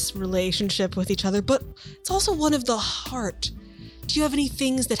amorous relationship with each other, but it's also one of the heart. Do you have any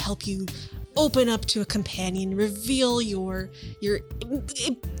things that help you open up to a companion, reveal your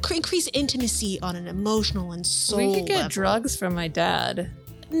increase intimacy on an emotional and soul We could get level? drugs from my dad.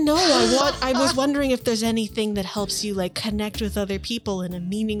 No, I was wondering if there's anything that helps you connect with other people in a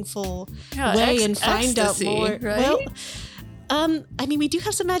meaningful way and find ecstasy, out more. right? Well, we do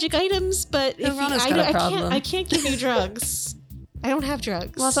have some magic items, but if Rana's got a problem. I can't give you drugs. I don't have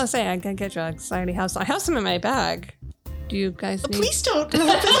drugs. Well, that's what I'm saying. I can get drugs. I already have some. I have some in my bag. Do you guys need? Please don't.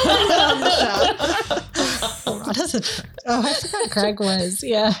 What is it? Oh, I forgot Greg was.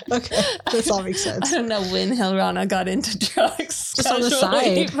 Yeah. Okay. This all makes I sense. don't know when Helrana got into drugs. Just on the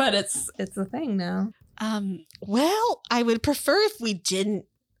casually, side. But it's a thing now. Well, I would prefer if we didn't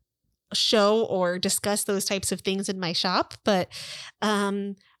show or discuss those types of things in my shop, but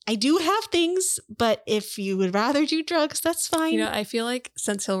I do have things, but if you would rather do drugs, that's fine. You know, I feel like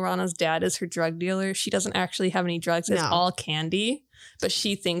since Hilrana's dad is her drug dealer, she doesn't actually have any drugs. It's No. all candy. But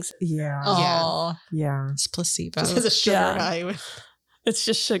she thinks, Yeah. oh, Yeah. It's placebo. This is a sugar Yeah. high. it's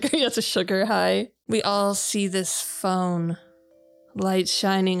just sugar. Yeah, it's a sugar high. We all see this phone Light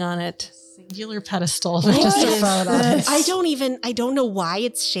shining on it. Singular pedestal. Just to throw it on it. I don't know why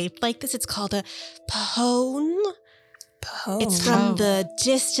it's shaped like this. It's called a pahone. It's Oh. from the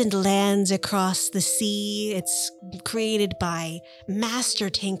distant lands across the sea. It's created by master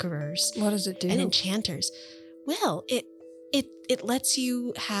tinkerers What does it do? and enchanters. Well, it lets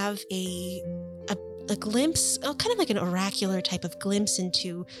you have a glimpse, kind of like an oracular type of glimpse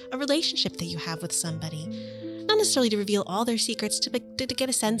into a relationship that you have with somebody. Not necessarily to reveal all their secrets, to get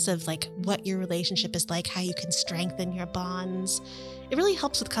a sense of like what your relationship is like, how you can strengthen your bonds. It really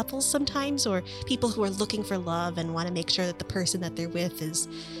helps with couples sometimes, or people who are looking for love and want to make sure that the person that they're with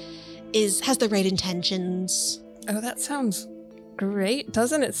has the right intentions. Oh, that sounds great,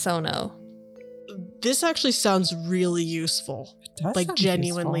 doesn't it, Sono? This actually sounds really useful. Does Like sound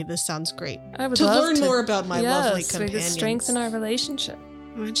genuinely, useful. this sounds great. I would To love learn more about my lovely yes, we could companions. strengthen our relationship.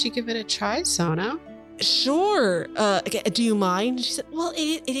 Why don't you give it a try, Sono? Sure. Do you mind? She said, well,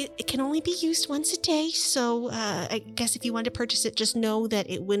 it can only be used once a day, so I guess if you want to purchase it, just know that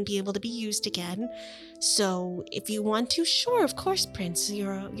it wouldn't be able to be used again. So if you want to, sure, of course, Prince,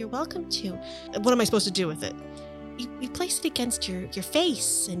 you're welcome to. What am I supposed to do with it? You place it against your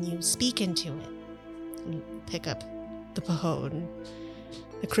face and you speak into it. You pick up the pahone,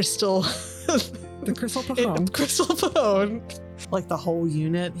 the crystal, The crystal pahone. crystal pahone. Like the whole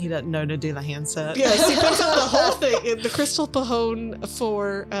unit. He doesn't know to do the handset. Yes, he picks up the whole thing. The crystal pahone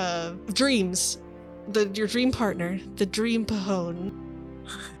for dreams. Your dream partner, the dream pahone.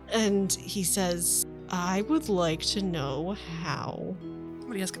 And he says, I would like to know how.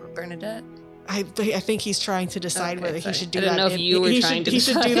 What do you ask about Bernadette? I think he's trying to decide Okay, whether sorry. he should I do didn't that. know if you were he trying to He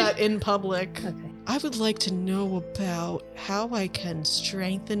should do decide. that in public. Okay. I would like to know about how I can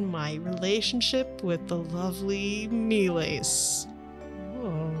strengthen my relationship with the lovely Miles.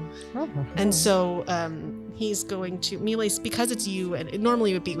 And so he's going to Miles, because it's you, and it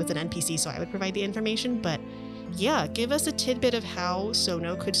normally would be with an NPC, so I would provide the information, but yeah, give us a tidbit of how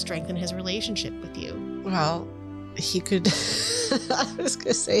Sono could strengthen his relationship with you. Well, he could. I was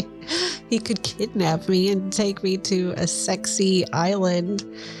gonna say he could kidnap me and take me to a sexy island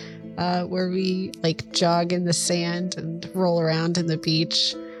where we like jog in the sand and roll around in the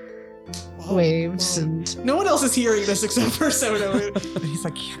beach waves and No one else is hearing this except for Sono. He's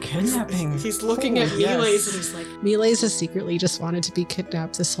like, you're kidnapping. He's looking Oh, at yes. Miles and he's like, Miles has secretly just wanted to be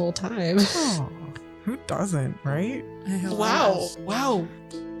kidnapped this whole time. Oh, who doesn't, right? wow.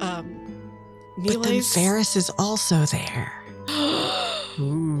 But then Miles. Ferris is also there.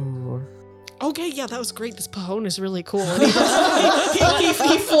 Ooh. Okay, yeah, that was great. This pahone is really cool. And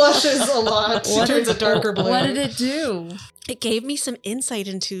he flushes a lot. He turns a darker blue. What did it do? It gave me some insight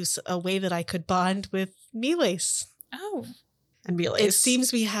into a way that I could bond with Miles. Oh. And Miles. It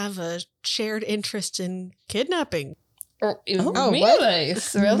seems we have a shared interest in kidnapping. Oh,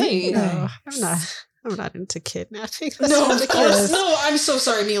 Miles, really? No, I'm not into kidnapping. That's No, ridiculous. no, I'm so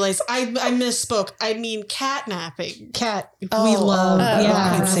sorry, Miles. I misspoke. I mean catnapping. Cat, we Oh, love, oh, yeah,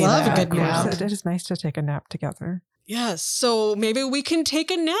 I can I see love that. a good Of course, nap. it is nice to take a nap together. Yes, so maybe we can take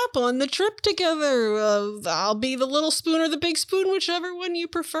a nap on the trip together. I'll be the little spoon or the big spoon, whichever one you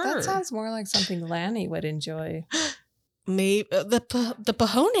prefer. That sounds more like something Lanny would enjoy. Maybe the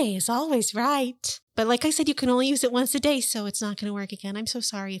pahone is always right. But like I said, you can only use it once a day, so it's not going to work again. I'm so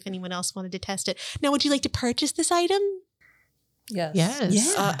sorry if anyone else wanted to test it. Now, would you like to purchase this item? Yes.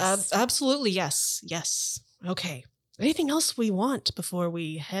 Yes. Absolutely, yes. Yes. Okay. Anything else we want before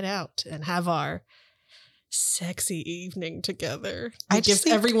we head out and have our sexy evening together? I I just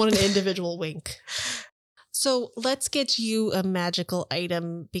give think- everyone an individual wink. So let's get you a magical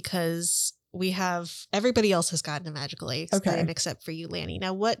item because everybody else has gotten a magical item Okay. except for you, Lanny.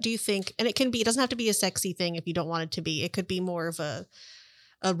 Now, what do you think? And it doesn't have to be a sexy thing if you don't want it to be. It could be more of a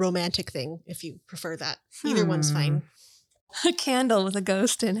romantic thing if you prefer that. Either one's fine. A candle with a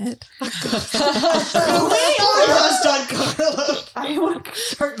ghost in it. I want to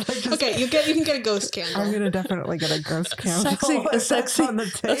start like just, Okay, you can get a ghost candle. I'm gonna definitely get a ghost candle. Sexy, if a that's sexy, on the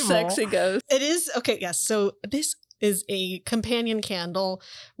table. a sexy ghost. It is okay. Yes. So this is a companion candle,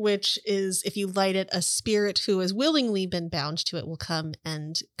 which is if you light it, a spirit who has willingly been bound to it will come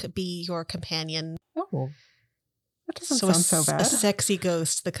and be your companion. Oh, that doesn't So sound so a bad. sexy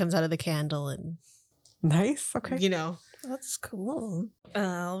ghost that comes out of the candle, and Nice. Okay. you know. That's cool.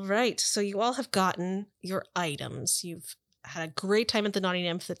 All right. So you all have gotten your items. You've had a great time at the Naughty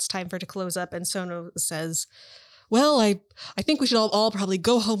Nymph. It's time for it to close up. And Sono says, well, I think we should all probably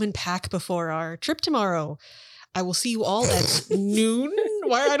go home and pack before our trip tomorrow. I will see you all at noon.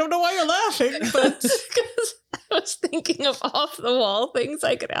 Why? I don't know why you're laughing, but Because I was thinking of off the wall things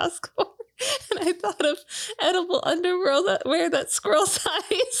I could ask for. And I thought of edible underwear that squirrel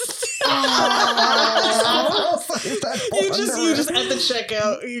size. You just at the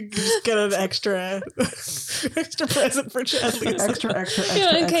checkout, you just get an extra present for Chadley.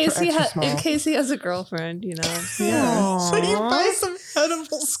 Extra, In case small. he has a girlfriend, you know. Yeah. So you buy some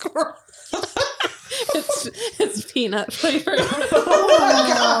edible squirrel. It's peanut flavored.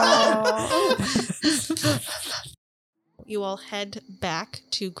 You all head back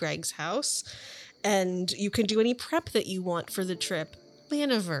to Greg's house, and you can do any prep that you want for the trip.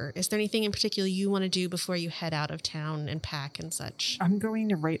 Laniver, is there anything in particular you want to do before you head out of town and pack and such? I'm going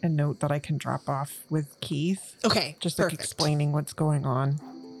to write a note that I can drop off with Keith. Okay, Just like perfect. explaining what's going on.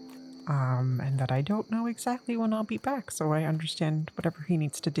 And that I don't know exactly when I'll be back, so I understand whatever he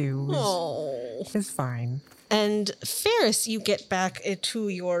needs to do is fine. And Ferris, you get back to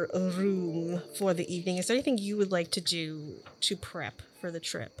your room for the evening. Is there anything you would like to do to prep for the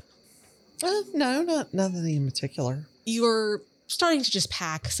trip? No, nothing in particular. You're starting to just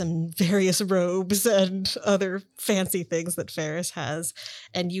pack some various robes and other fancy things that Ferris has,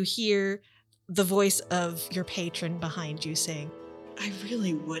 and you hear the voice of your patron behind you saying, "I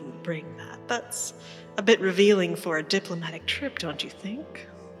really wouldn't bring that. That's a bit revealing for a diplomatic trip, don't you think?"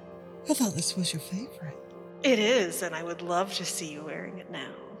 I thought this was your favorite. It is, and I would love to see you wearing it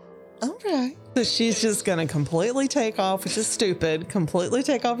now. All right. So she's just going to completely take off, which is stupid, completely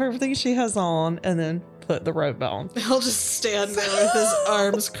take off everything she has on, and then put the robe on. He'll just stand there with his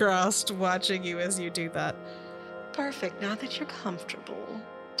arms crossed, watching you as you do that. Perfect. Now that you're comfortable,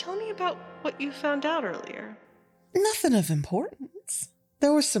 tell me about what you found out earlier. Nothing of importance.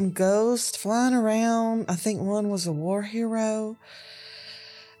 There were some ghosts flying around. I think one was a war hero.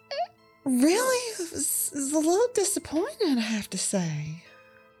 Really, it was a little disappointing, I have to say.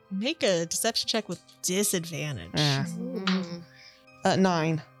 Make a deception check with disadvantage. Yeah.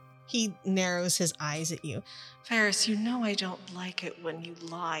 9. He narrows his eyes at you. Ferris, you know I don't like it when you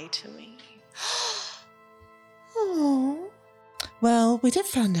lie to me. Oh. Well, we did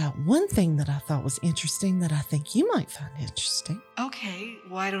find out one thing that I thought was interesting that I think you might find interesting. Okay,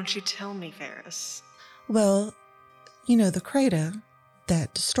 why don't you tell me, Ferris? Well, you know, the crater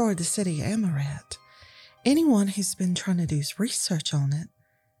that destroyed the city of Amaret, anyone who's been trying to do research on it,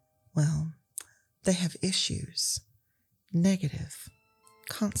 well, they have issues, negative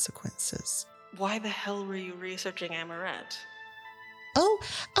consequences. Why the hell were you researching Amaret? Oh,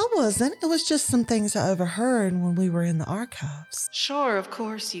 I wasn't. It was just some things I overheard when we were in the archives. Sure, of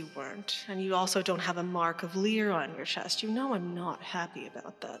course you weren't. And you also don't have a mark of Lear on your chest. You know I'm not happy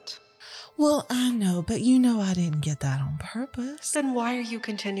about that. Well, I know, but you know I didn't get that on purpose. Then why are you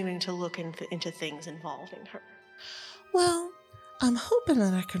continuing to look into things involving her? Well, I'm hoping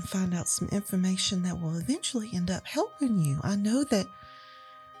that I can find out some information that will eventually end up helping you. I know that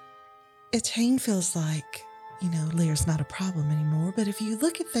Etain feels like, you know, Lear's not a problem anymore, but if you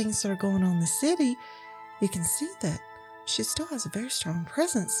look at things that are going on in the city, you can see that she still has a very strong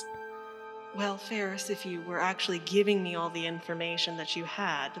presence. Well, Ferris, if you were actually giving me all the information that you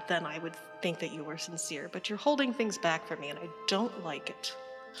had, then I would think that you were sincere, but you're holding things back from me, and I don't like it.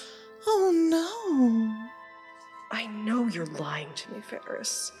 Oh, no. I know you're lying to me,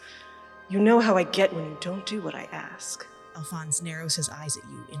 Ferris. You know how I get when you don't do what I ask. Alphonse narrows his eyes at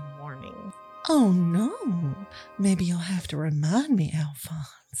you in warning. Oh, no. Maybe you'll have to remind me,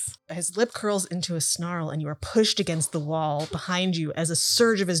 Alphonse. His lip curls into a snarl, and you are pushed against the wall behind you as a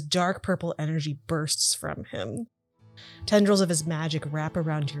surge of his dark purple energy bursts from him. Tendrils of his magic wrap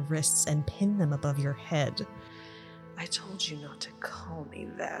around your wrists and pin them above your head. I told you not to call me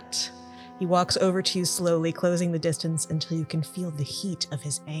that. He walks over to you slowly, closing the distance until you can feel the heat of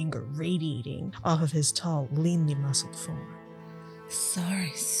his anger radiating off of his tall, leanly muscled form.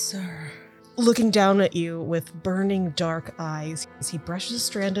 Sorry, sir. Looking down at you with burning dark eyes, he brushes a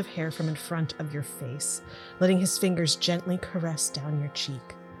strand of hair from in front of your face, letting his fingers gently caress down your cheek.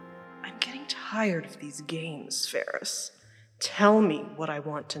 I'm getting tired of these games, Ferris. Tell me what I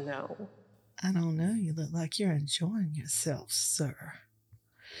want to know. I don't know. You look like you're enjoying yourself, sir.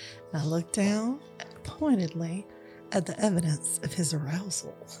 I look down pointedly at the evidence of his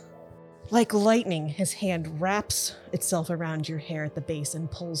arousal. Like lightning, his hand wraps itself around your hair at the base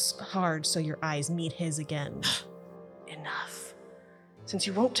and pulls hard so your eyes meet his again. Enough. Since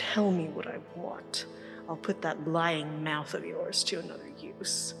you won't tell me what I want, I'll put that lying mouth of yours to another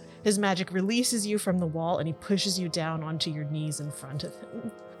use. His magic releases you from the wall and he pushes you down onto your knees in front of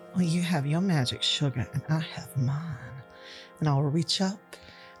him. Well, you have your magic, sugar, and I have mine. And I'll reach up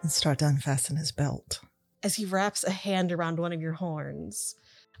and start to unfasten his belt. As he wraps a hand around one of your horns,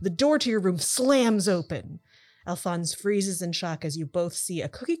 the door to your room slams open, Alphonse freezes in shock as you both see a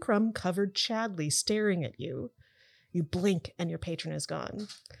cookie crumb covered Chadley staring at you. You blink and your patron is gone.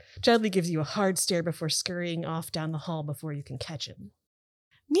 Chadley gives you a hard stare before scurrying off down the hall before you can catch him.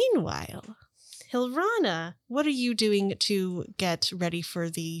 Meanwhile, Hilrana, what are you doing to get ready for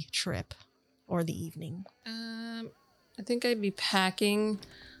the trip or the evening? I think I'd be packing,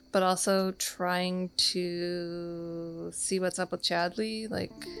 but also trying to see what's up with Chadley.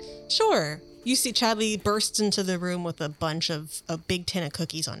 Like, Sure. You see Chadley bursts into the room with a bunch of a big tin of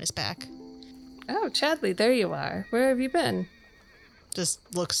cookies on his back. oh, Chadley, there you are. Where have you been?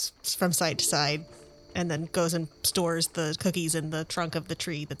 Just looks from side to side and then goes and stores the cookies in the trunk of the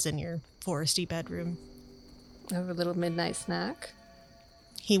tree that's in your foresty bedroom. Have a little midnight snack.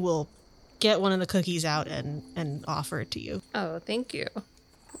 He will get one of the cookies out and offer it to you. Oh, thank you.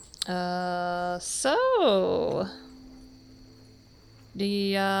 So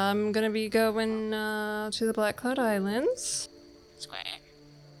I'm gonna be going to the Black Cloud Islands.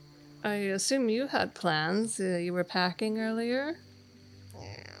 I assume you had plans. You were packing earlier.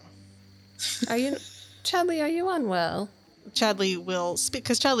 Are you, Chadley? Are you unwell? Chadley will speak,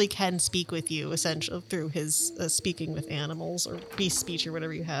 because Chadley can speak with you essentially through his speaking with animals or beast speech or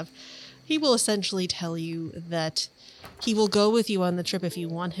whatever you have. He will essentially tell you that he will go with you on the trip if you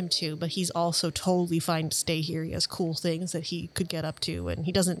want him to, but he's also totally fine to stay here. He has cool things that he could get up to, and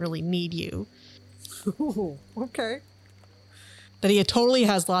he doesn't really need you. Ooh, okay. That he totally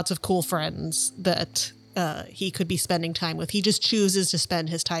has lots of cool friends that he could be spending time with. He just chooses to spend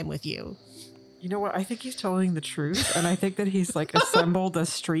his time with you. You know what? I think he's telling the truth, and I think that he's like assembled a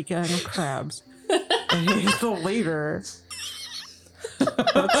street gang of crabs, and he's the leader.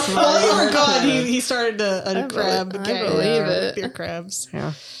 Oh my god, he started a crab I gang believe of it. beer crabs.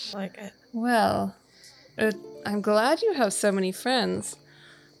 Yeah. Like it. Well, I'm glad you have so many friends.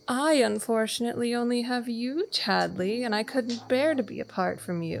 I unfortunately only have you, Chadley, and I couldn't bear to be apart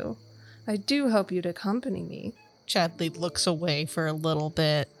from you. I do hope you'd accompany me. Chadley looks away for a little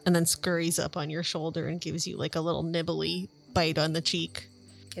bit and then scurries up on your shoulder and gives you like a little nibbly bite on the cheek.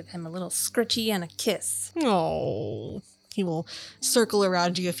 Give him a little scritchy and a kiss. Oh. He will circle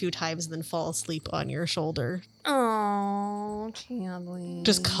around you a few times and then fall asleep on your shoulder. Oh, Chadley.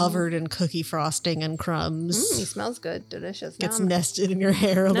 Just covered in cookie frosting and crumbs. He smells good. Delicious. Gets Now I'm- nested in your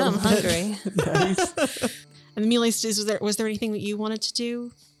hair a now little I'm bit. hungry. Nice. And Mealy, was there anything that you wanted to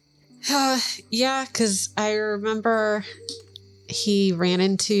do? Yeah, because I remember he ran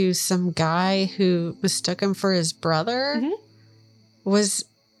into some guy who mistook him for his brother. Mhm.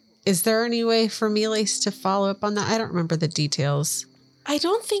 Is there any way for Mealy to follow up on that? I don't remember the details. I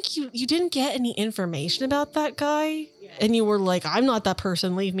don't think you didn't get any information about that guy. And you were like, I'm not that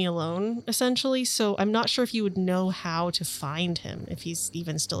person, leave me alone, essentially. So I'm not sure if you would know how to find him, if he's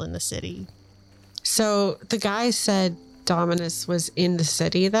even still in the city. So the guy said Dominus was in the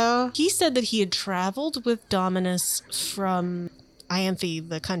city, though. He said that he had traveled with Dominus from Ianthe,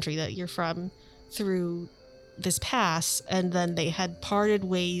 the country that you're from, through this pass, and then they had parted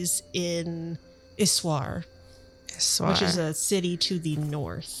ways in Iswar, which is a city to the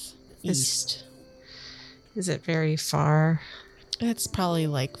northeast. Is it very far? It's probably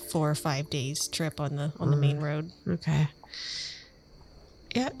like 4 or 5 days trip on the main road. Okay.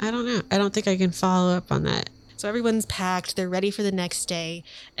 Yeah, I don't know. I don't think I can follow up on that. So everyone's packed, they're ready for the next day,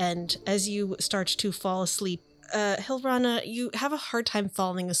 and as you start to fall asleep, Hilrana, you have a hard time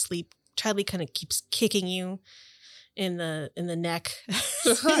falling asleep. Chadley kind of keeps kicking you in the neck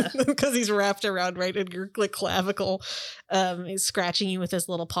because he's wrapped around right in your like clavicle. He's scratching you with his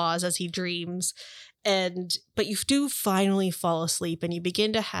little paws as he dreams. But you do finally fall asleep and you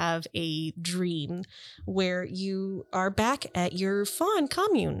begin to have a dream where you are back at your fawn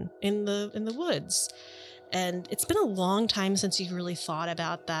commune in the woods. And it's been a long time since you've really thought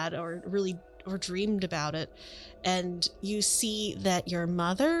about that or dreamed about it. And you see that your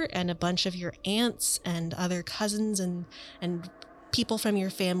mother and a bunch of your aunts and other cousins and people from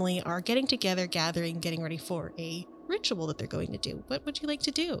your family are getting together, getting ready for a ritual that they're going to do. What would you like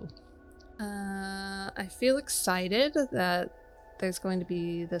to do? I feel excited that there's going to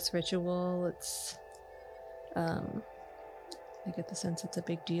be this ritual. It's, I get the sense it's a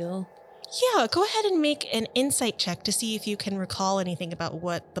big deal. Yeah, go ahead and make an insight check to see if you can recall anything about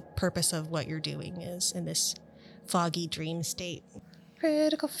what the purpose of what you're doing is in this foggy dream state.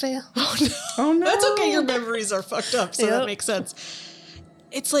 Critical fail. Oh no. Oh no. That's okay, your memories are fucked up, so that Yep. makes sense.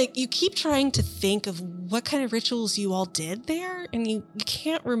 It's like you keep trying to think of what kind of rituals you all did there, and you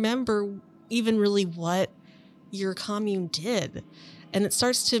can't remember even really what your commune did. And it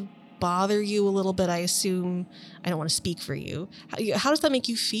starts to bother you a little bit, I assume. I don't want to speak for you. How does that make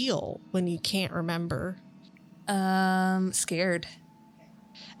you feel when you can't remember? Scared.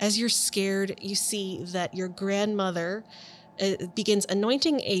 As you're scared, you see that your grandmother begins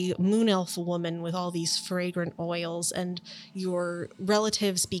anointing a moon elf woman with all these fragrant oils, and your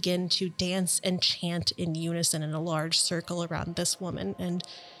relatives begin to dance and chant in unison in a large circle around this woman. And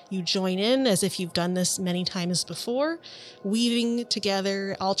you join in as if you've done this many times before, weaving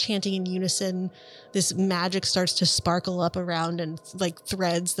together, all chanting in unison. This magic starts to sparkle up around and like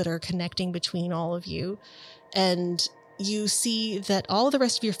threads that are connecting between all of you. And you see that all the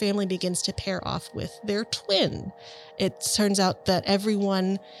rest of your family begins to pair off with their twin. It turns out that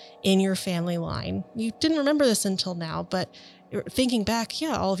everyone in your family line, you didn't remember this until now, but thinking back,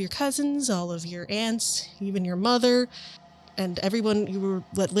 yeah, all of your cousins, all of your aunts, even your mother, and everyone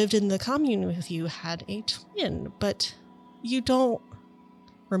that lived in the commune with you had a twin, but you don't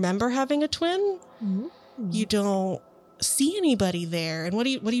remember having a twin. Mm-hmm. You don't see anybody there. And what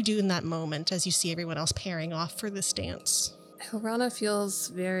do you do in that moment as you see everyone else pairing off for this dance? Hilrana feels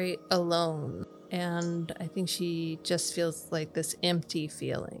very alone, and I think she just feels like this empty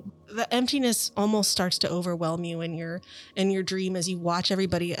feeling. The emptiness almost starts to overwhelm you in your dream as you watch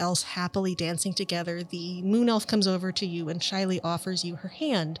everybody else happily dancing together. The moon elf comes over to you and shyly offers you her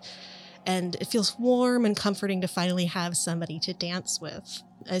hand, and it feels warm and comforting to finally have somebody to dance with.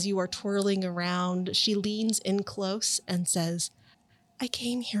 As you are twirling around, she leans in close and says, "I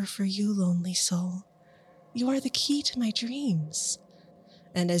came here for you, lonely soul. You are the key to my dreams."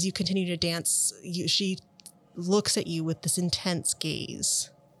 And as you continue to dance, she looks at you with this intense gaze.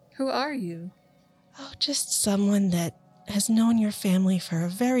 Who are you? Oh, just someone that has known your family for a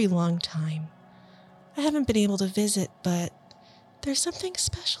very long time. I haven't been able to visit, but there's something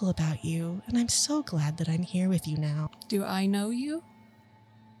special about you, and I'm so glad that I'm here with you now. Do I know you?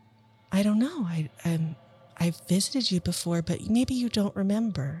 I don't know. I've visited you before, but maybe you don't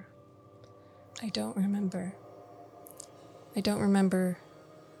remember. I don't remember. I don't remember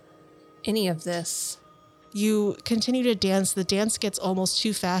any of this. You continue to dance. The dance gets almost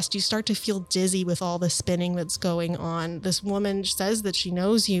too fast. You start to feel dizzy with all the spinning that's going on. This woman says that she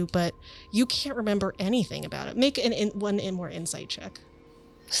knows you, but you can't remember anything about it. Make one more insight check.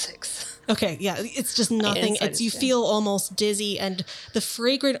 6. Okay, yeah, it's just nothing. You feel almost dizzy, and the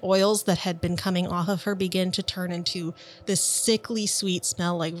fragrant oils that had been coming off of her begin to turn into this sickly sweet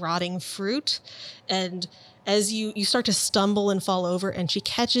smell like rotting fruit. And as you start to stumble and fall over, and she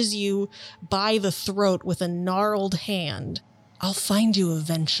catches you by the throat with a gnarled hand. "I'll find you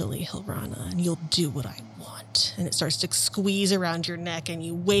eventually, Hilrana, and you'll do what I want." And it starts to squeeze around your neck, and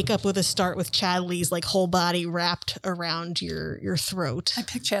you wake up with a start with Chadley's like whole body wrapped around your throat. I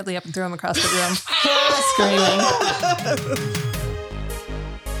pick Chadley up and throw him across the room. Screaming.